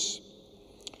service.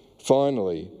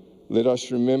 Finally, let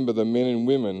us remember the men and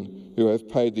women who have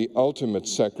paid the ultimate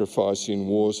sacrifice in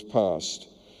wars past.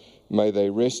 May they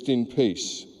rest in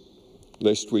peace,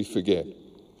 lest we forget.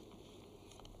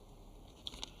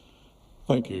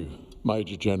 Thank you,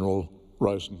 Major General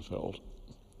Rosenfeld.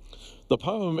 The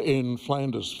poem In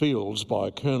Flanders Fields by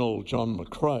Colonel John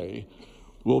McCrae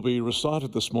will be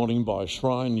recited this morning by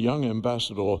Shrine Young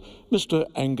Ambassador Mr.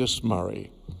 Angus Murray.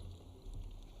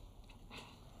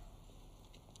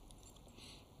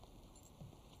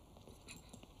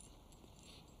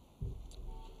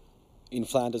 In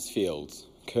Flanders Fields,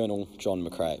 Colonel John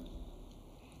McCrae.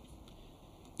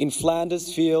 In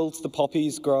Flanders Fields the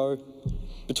poppies grow,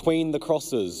 between the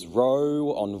crosses,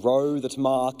 row on row that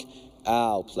mark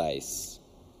our place.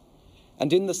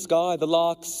 And in the sky the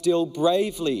larks still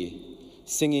bravely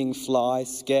singing fly,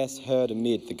 scarce heard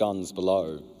amid the guns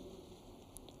below.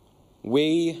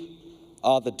 We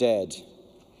are the dead.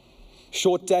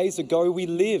 Short days ago we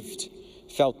lived,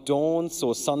 felt dawn,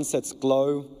 saw sunsets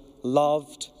glow,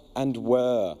 loved and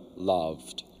were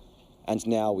loved, and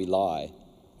now we lie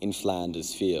in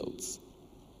Flanders Fields.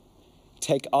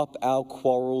 Take up our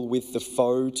quarrel with the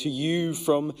foe, to you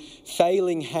from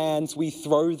failing hands we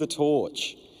throw the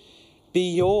torch.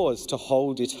 Be yours to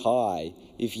hold it high,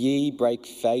 if ye break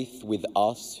faith with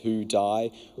us who die,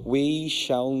 we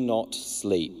shall not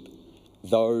sleep,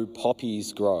 though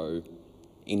poppies grow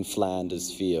in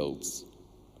Flanders Fields.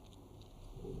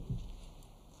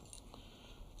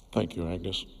 Thank you,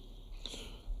 Angus.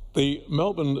 The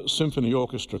Melbourne Symphony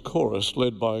Orchestra Chorus,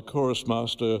 led by Chorus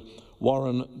Master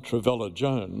Warren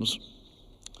Travella-Jones,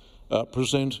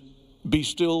 present Be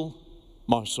Still,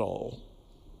 My Soul.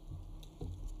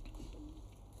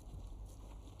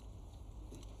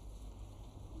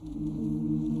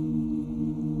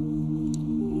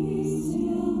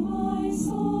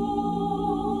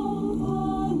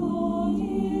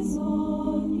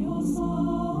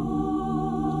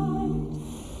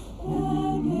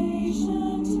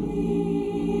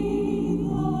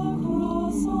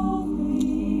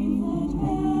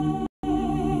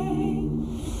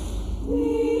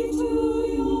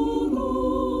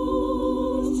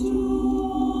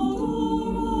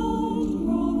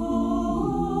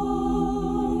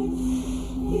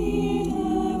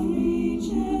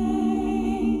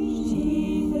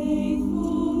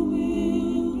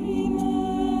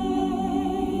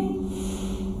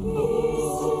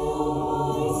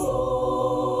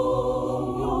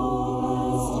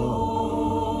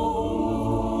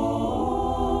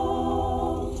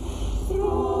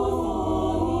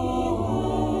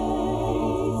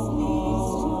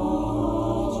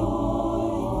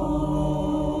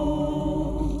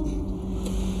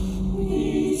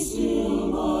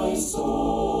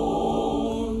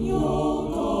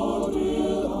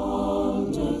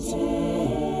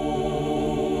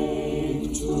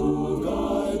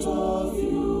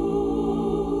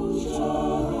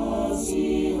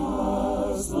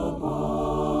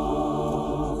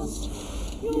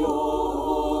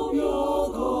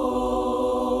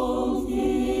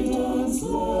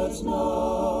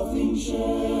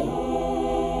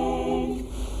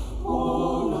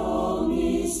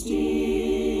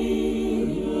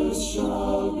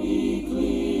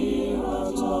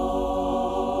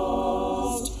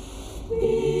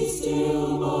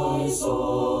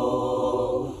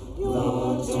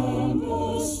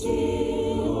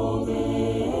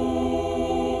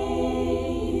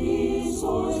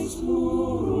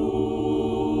 who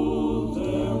ruled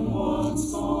them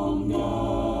once on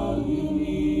Galilee.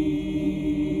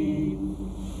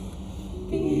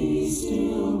 Be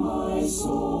still, my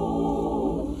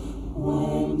soul,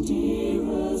 when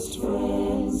dearest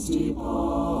friends depart,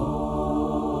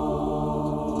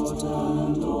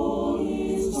 and all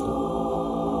is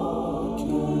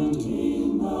darkened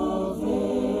in the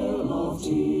veil of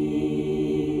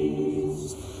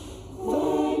tears.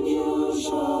 Then you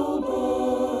shall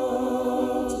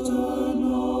better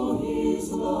know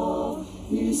his love,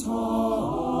 his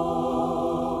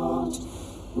heart,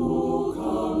 who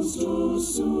comes to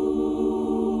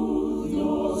soothe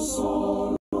your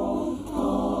sorrow,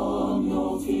 calm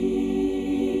your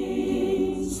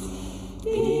fears.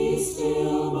 Be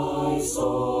still, my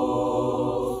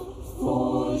soul,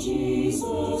 for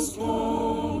Jesus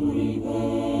can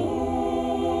repay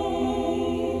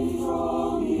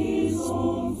from his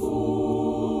own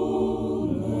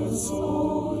fullness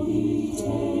all he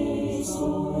takes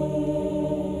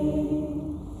away.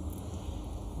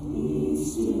 Be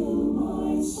still,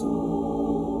 my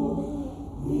soul,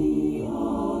 the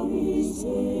hour is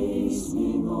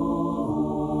hastening on,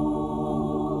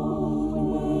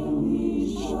 when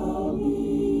we shall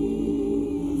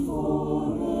be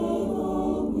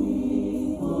forever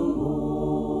with the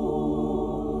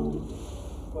Lord.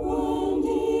 When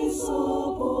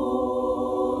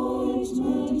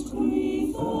disappointment,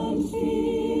 grief, and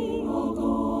fear are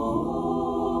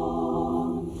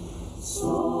gone,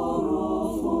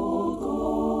 sorrow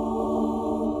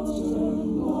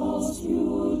forgotten, lost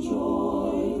pure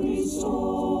joy restored.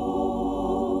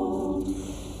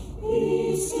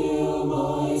 Be still,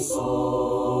 my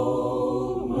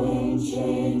soul, when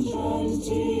change and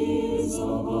tears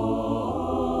are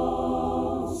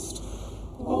past.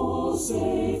 All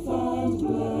safe and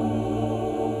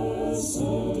blessed,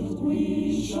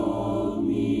 we shall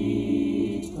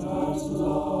meet at last.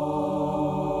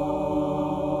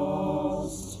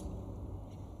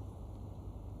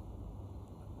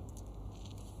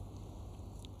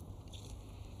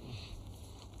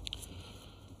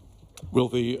 Will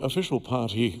the official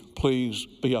party please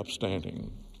be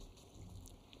upstanding?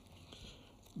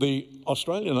 The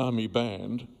Australian Army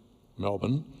Band,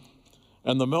 Melbourne,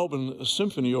 and the Melbourne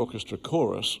Symphony Orchestra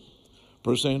Chorus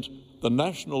present the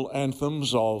national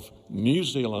anthems of New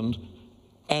Zealand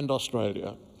and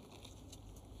Australia.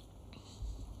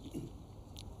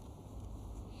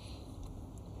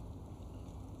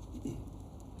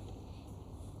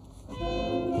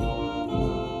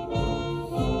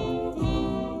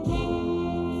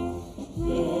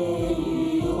 Yeah.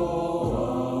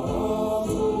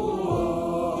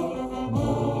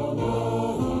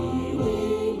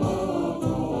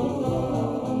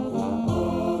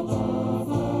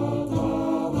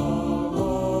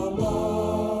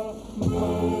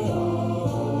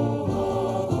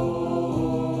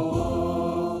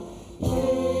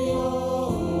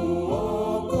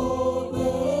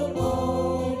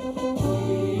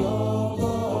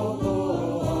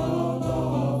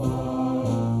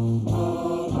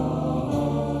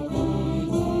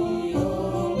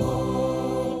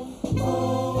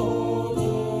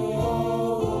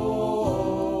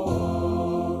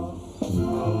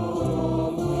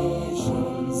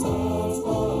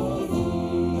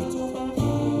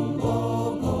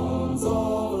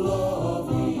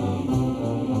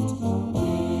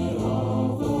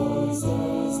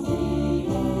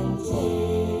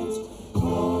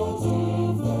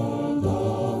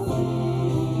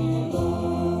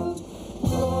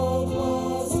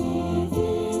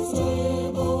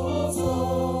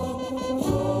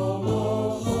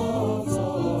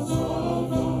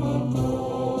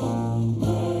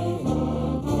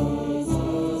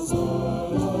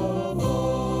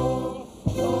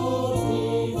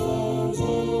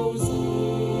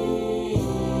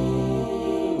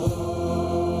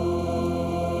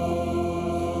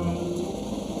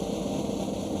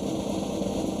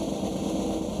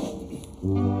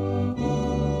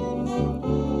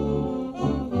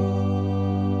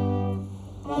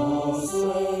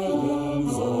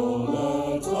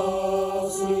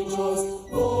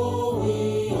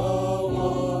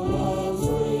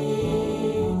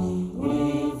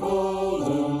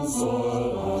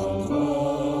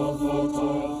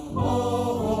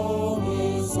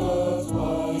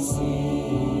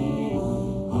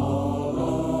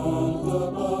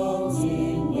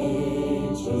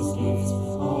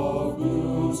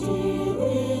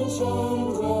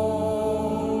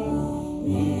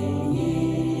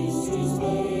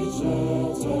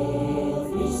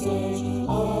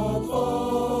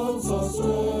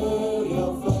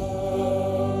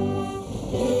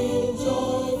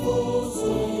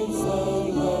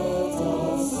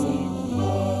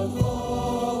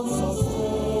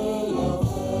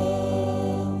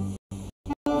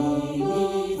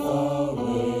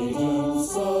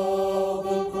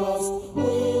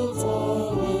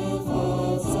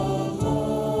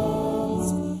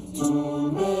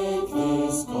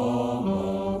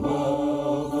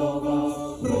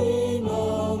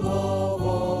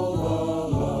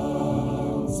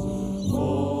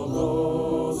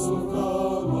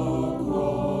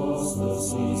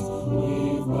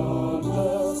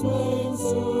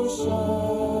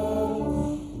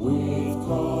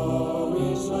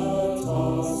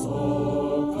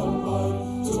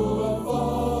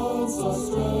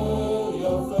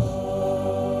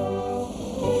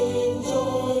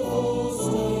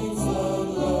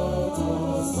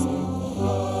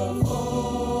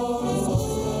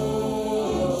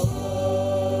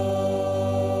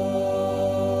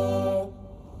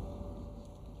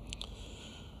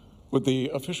 Would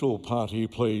the official party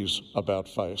please about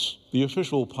face? The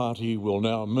official party will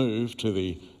now move to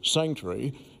the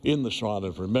sanctuary in the Shrine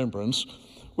of Remembrance,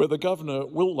 where the Governor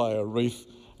will lay a wreath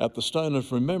at the Stone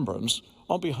of Remembrance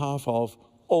on behalf of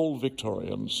all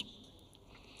Victorians.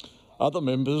 Other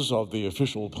members of the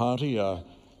official party are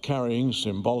carrying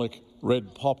symbolic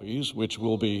red poppies, which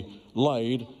will be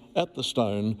laid at the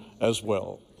stone as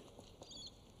well.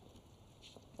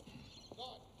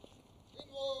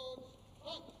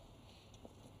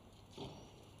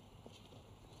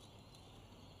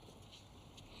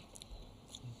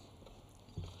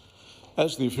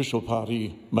 As the official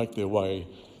party make their way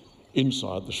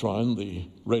inside the shrine, the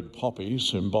red poppy,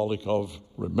 symbolic of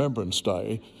Remembrance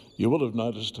Day, you will have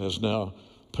noticed has now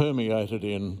permeated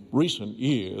in recent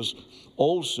years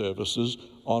all services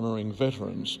honouring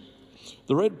veterans.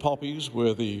 The red poppies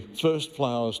were the first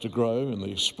flowers to grow in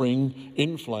the spring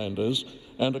in Flanders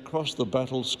and across the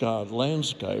battle-scarred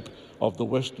landscape of the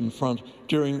Western Front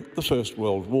during the First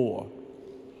World War.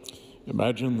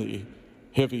 Imagine the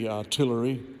heavy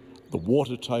artillery, the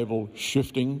water table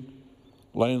shifting,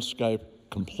 landscape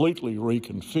completely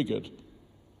reconfigured,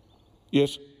 yet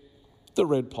the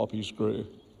red poppies grew.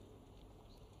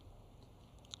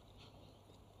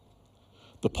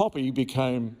 The poppy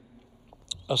became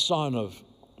a sign of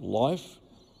life,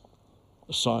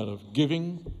 a sign of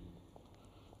giving,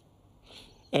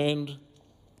 and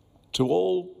to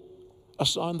all, a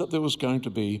sign that there was going to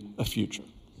be a future.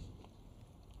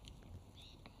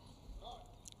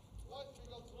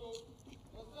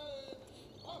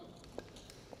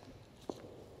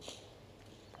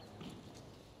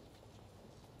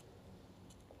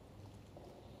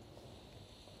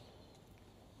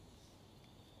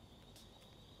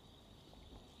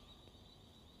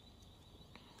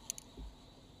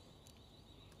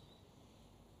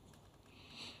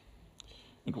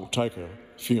 It will take a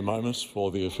few moments for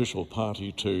the official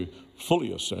party to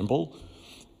fully assemble,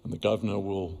 and the Governor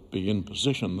will be in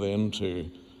position then to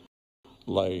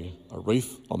lay a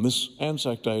wreath on this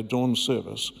Anzac Day dawn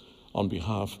service on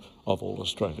behalf of all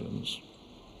Australians.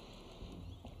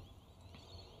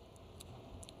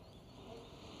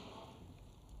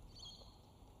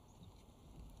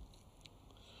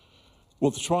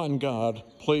 Will the Shrine Guard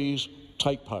please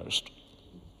take post?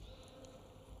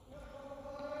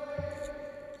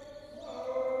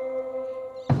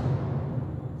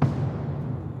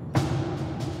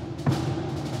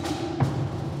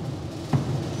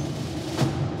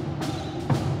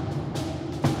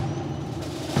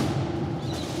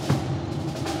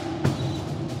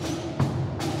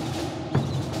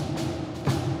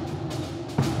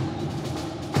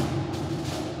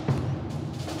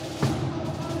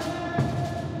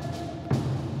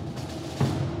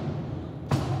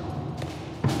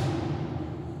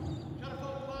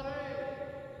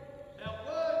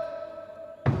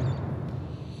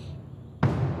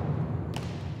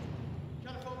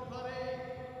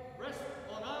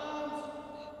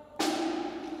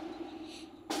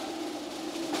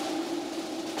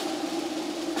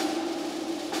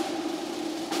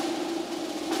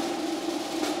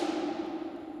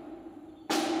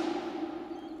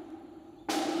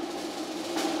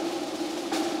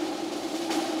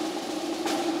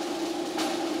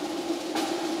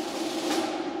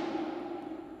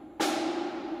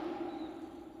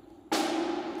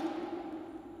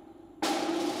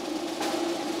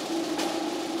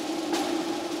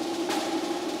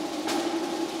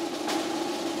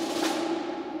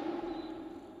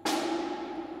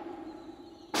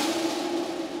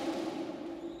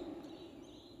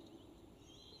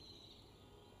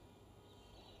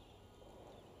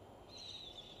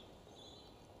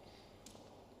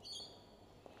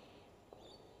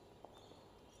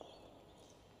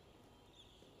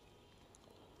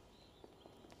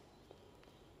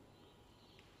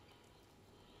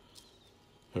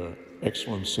 Her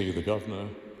Excellency the Governor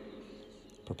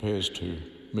prepares to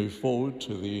move forward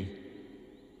to the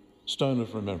Stone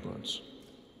of Remembrance.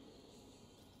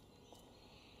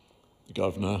 The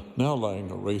Governor now laying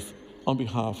a wreath on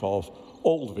behalf of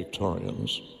all the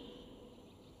Victorians.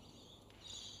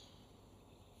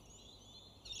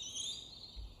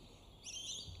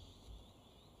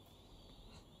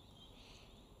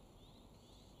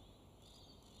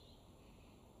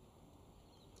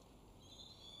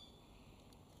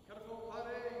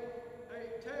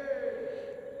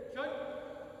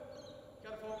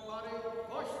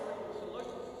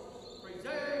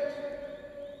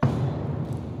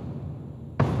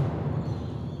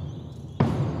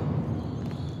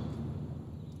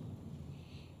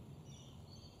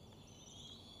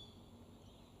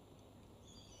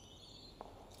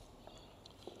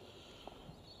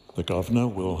 The Governor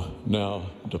will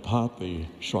now depart the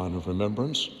Shrine of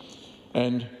Remembrance,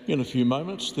 and in a few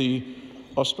moments the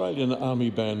Australian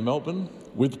Army Band Melbourne,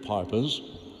 with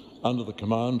pipers, under the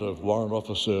command of Warrant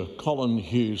Officer Colin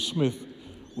Hughes Smith,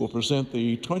 will present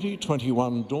the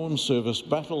 2021 Dawn Service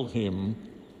Battle Hymn,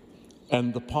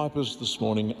 and the pipers this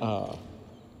morning are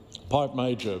Pipe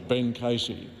Major Ben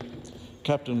Casey,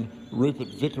 Captain Rupert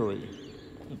Vickery,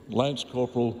 Lance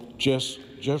Corporal Jess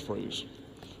Jeffries.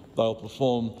 They'll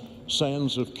perform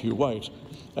Sands of Kuwait,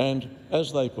 and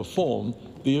as they perform,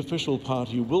 the official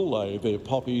party will lay their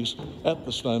poppies at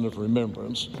the Stone of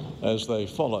Remembrance as they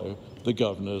follow the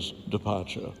Governor's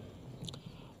departure.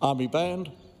 Army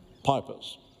Band,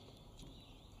 pipers.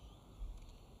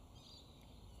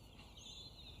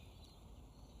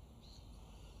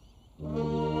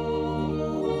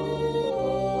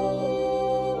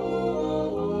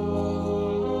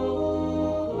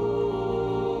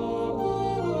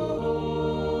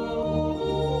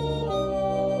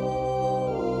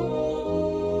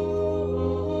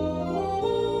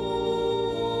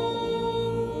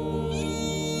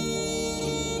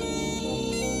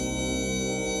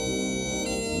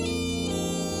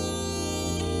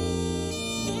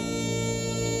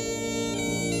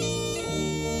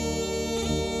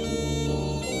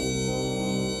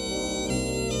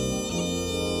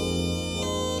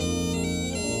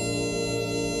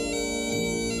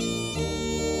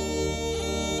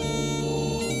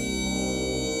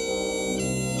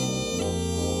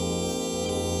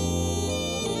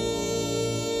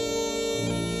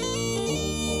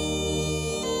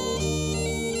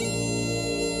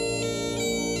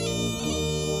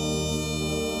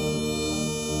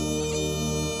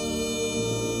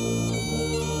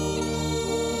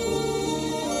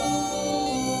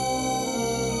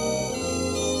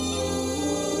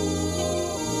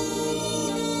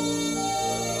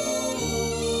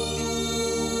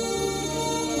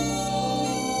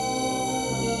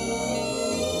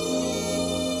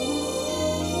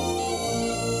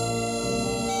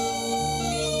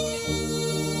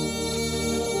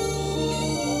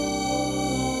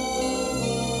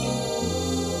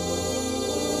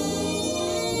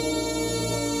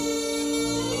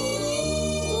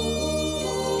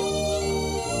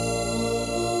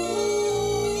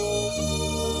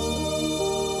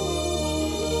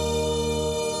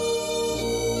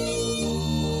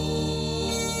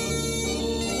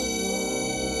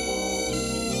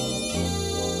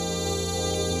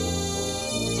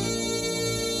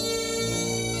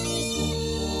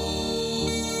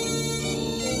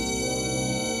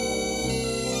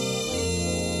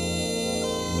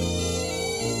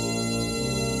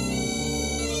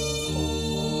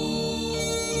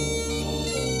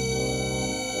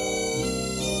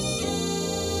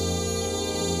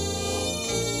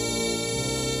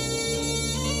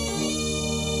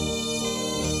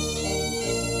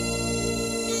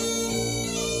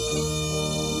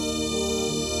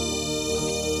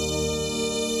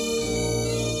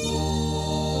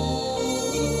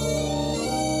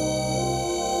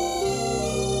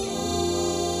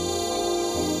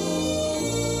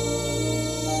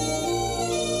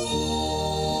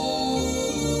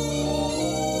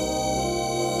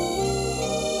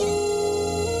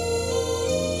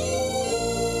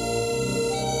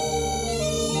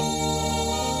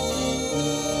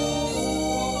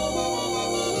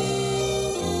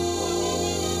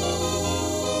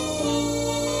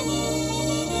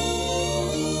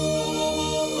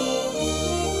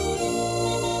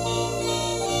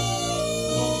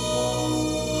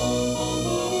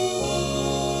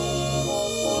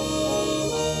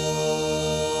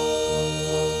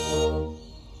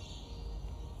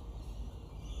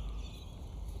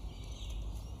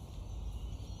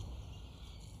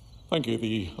 Thank you,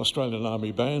 the Australian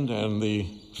Army Band and the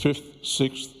 5th,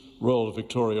 6th Royal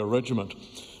Victoria Regiment.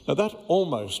 Now that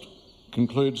almost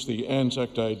concludes the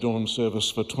Anzac Day Dawn Service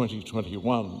for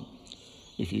 2021.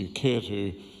 If you care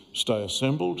to stay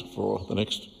assembled for the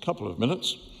next couple of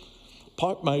minutes,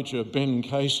 Pipe Major Ben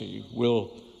Casey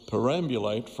will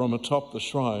perambulate from atop the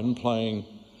shrine playing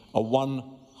a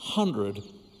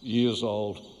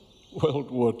 100-years-old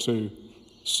World War II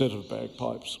set of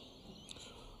bagpipes.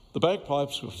 The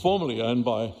bagpipes were formerly owned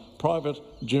by Private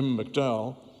Jim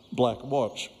McDowell, Black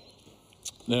Watch.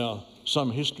 Now, some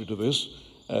history to this,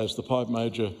 as the Pipe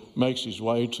Major makes his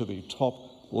way to the top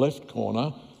left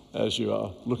corner as you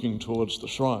are looking towards the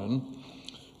shrine.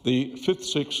 The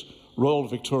 5th, 6th Royal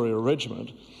Victoria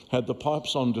Regiment had the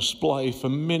pipes on display for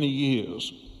many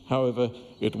years. However,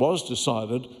 it was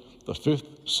decided the 5th,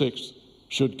 6th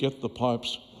should get the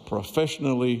pipes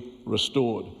professionally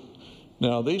restored.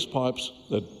 Now, these pipes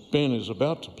that Ben is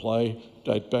about to play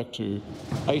date back to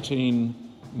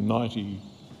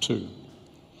 1892.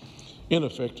 In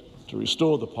effect, to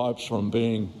restore the pipes from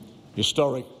being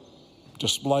historic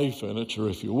display furniture,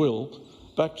 if you will,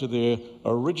 back to their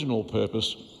original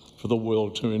purpose for the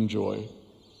world to enjoy.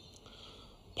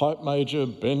 Pipe Major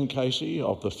Ben Casey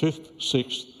of the 5th,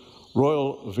 6th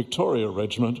Royal Victoria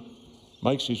Regiment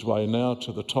makes his way now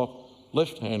to the top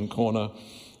left-hand corner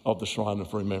of the Shrine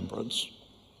of Remembrance.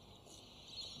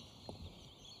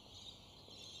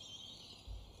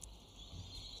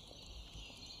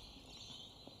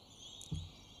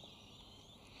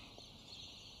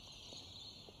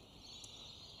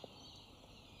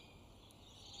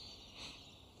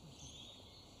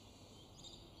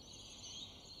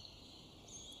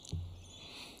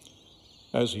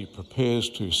 As he prepares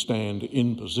to stand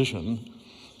in position,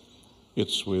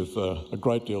 it's with a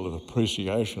great deal of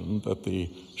appreciation that the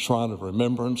Shrine of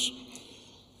Remembrance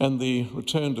and the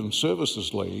Returned and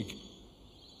Services League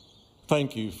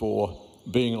thank you for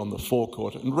being on the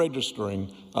forecourt and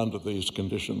registering under these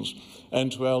conditions.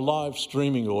 And to our live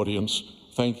streaming audience,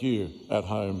 thank you at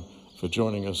home for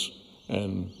joining us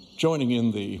and joining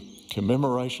in the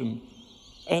commemoration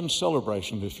and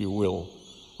celebration, if you will,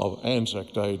 of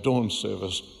Anzac Day Dawn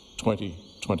Service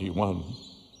 2021.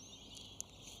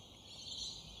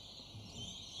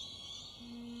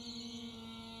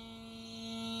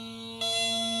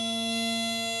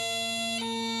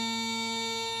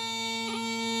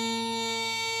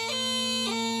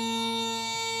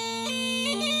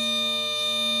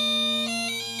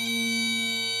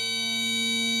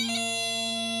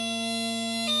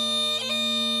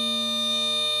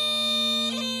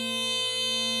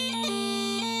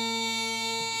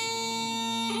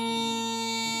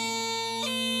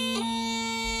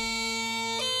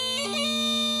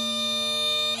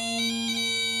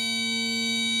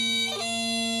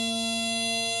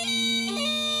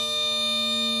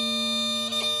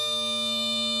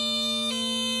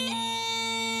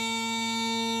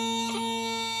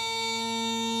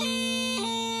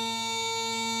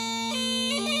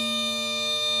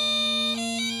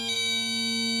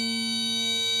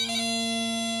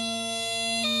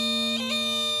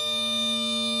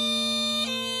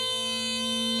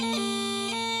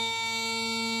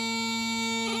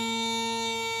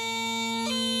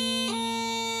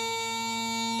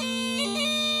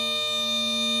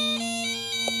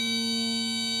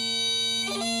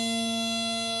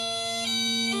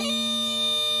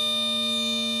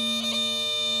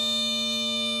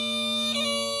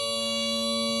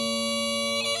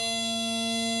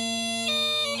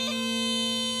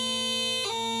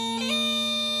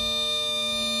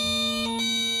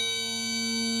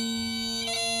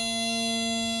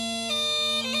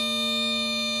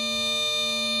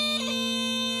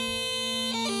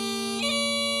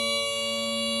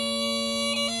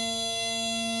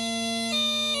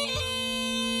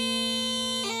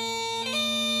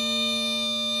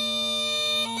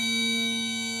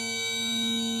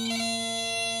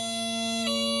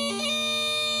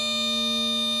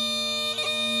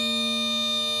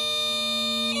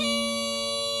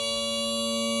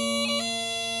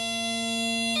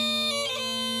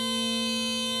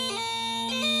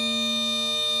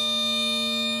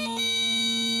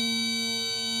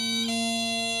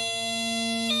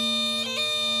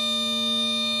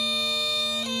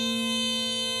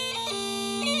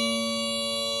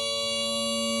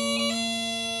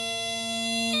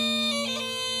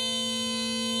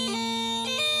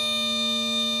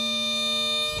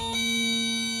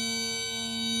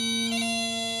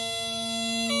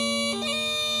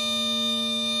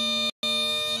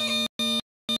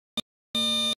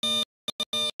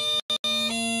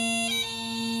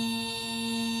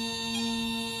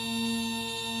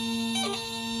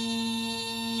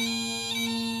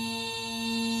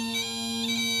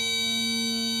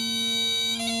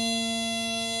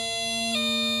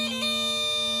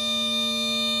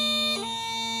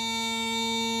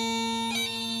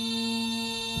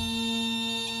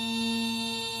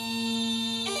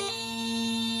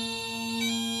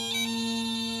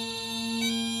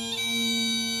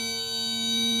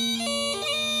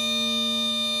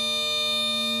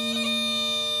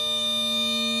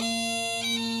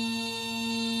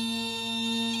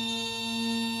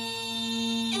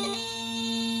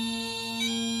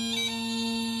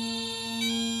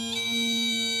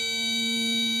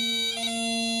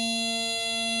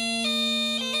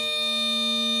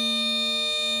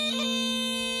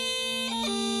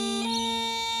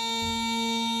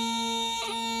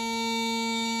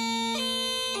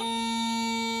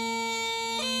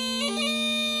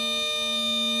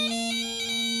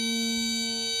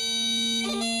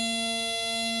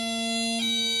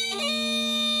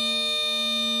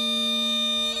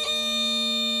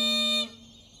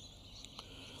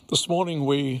 This morning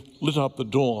we lit up the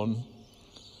dawn,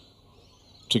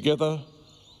 together,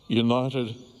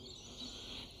 united,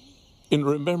 in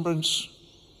remembrance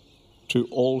to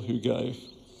all who gave.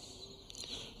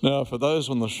 Now, for those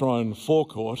on the shrine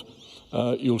forecourt,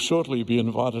 you'll shortly be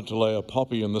invited to lay a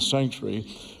poppy in the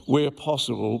sanctuary. Where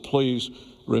possible, please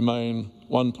remain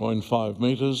 1.5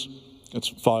 metres, it's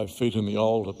 5 feet in the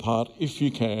old, apart, if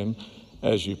you can,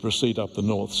 as you proceed up the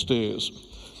north stairs.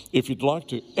 If you'd like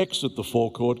to exit the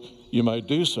forecourt, you may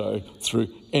do so through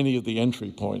any of the entry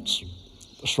points.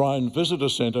 The Shrine Visitor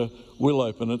Centre will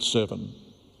open at 7.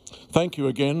 Thank you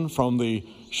again from the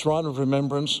Shrine of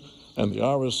Remembrance and the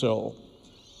RSL.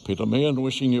 Peter Meehan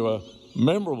wishing you a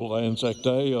memorable Anzac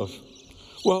Day of,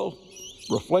 well,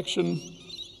 reflection,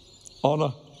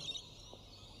 honour,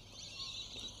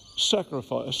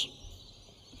 sacrifice,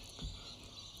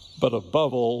 but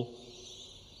above all,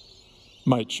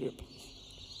 mateship.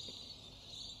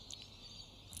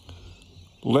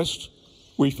 Lest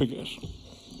we forget.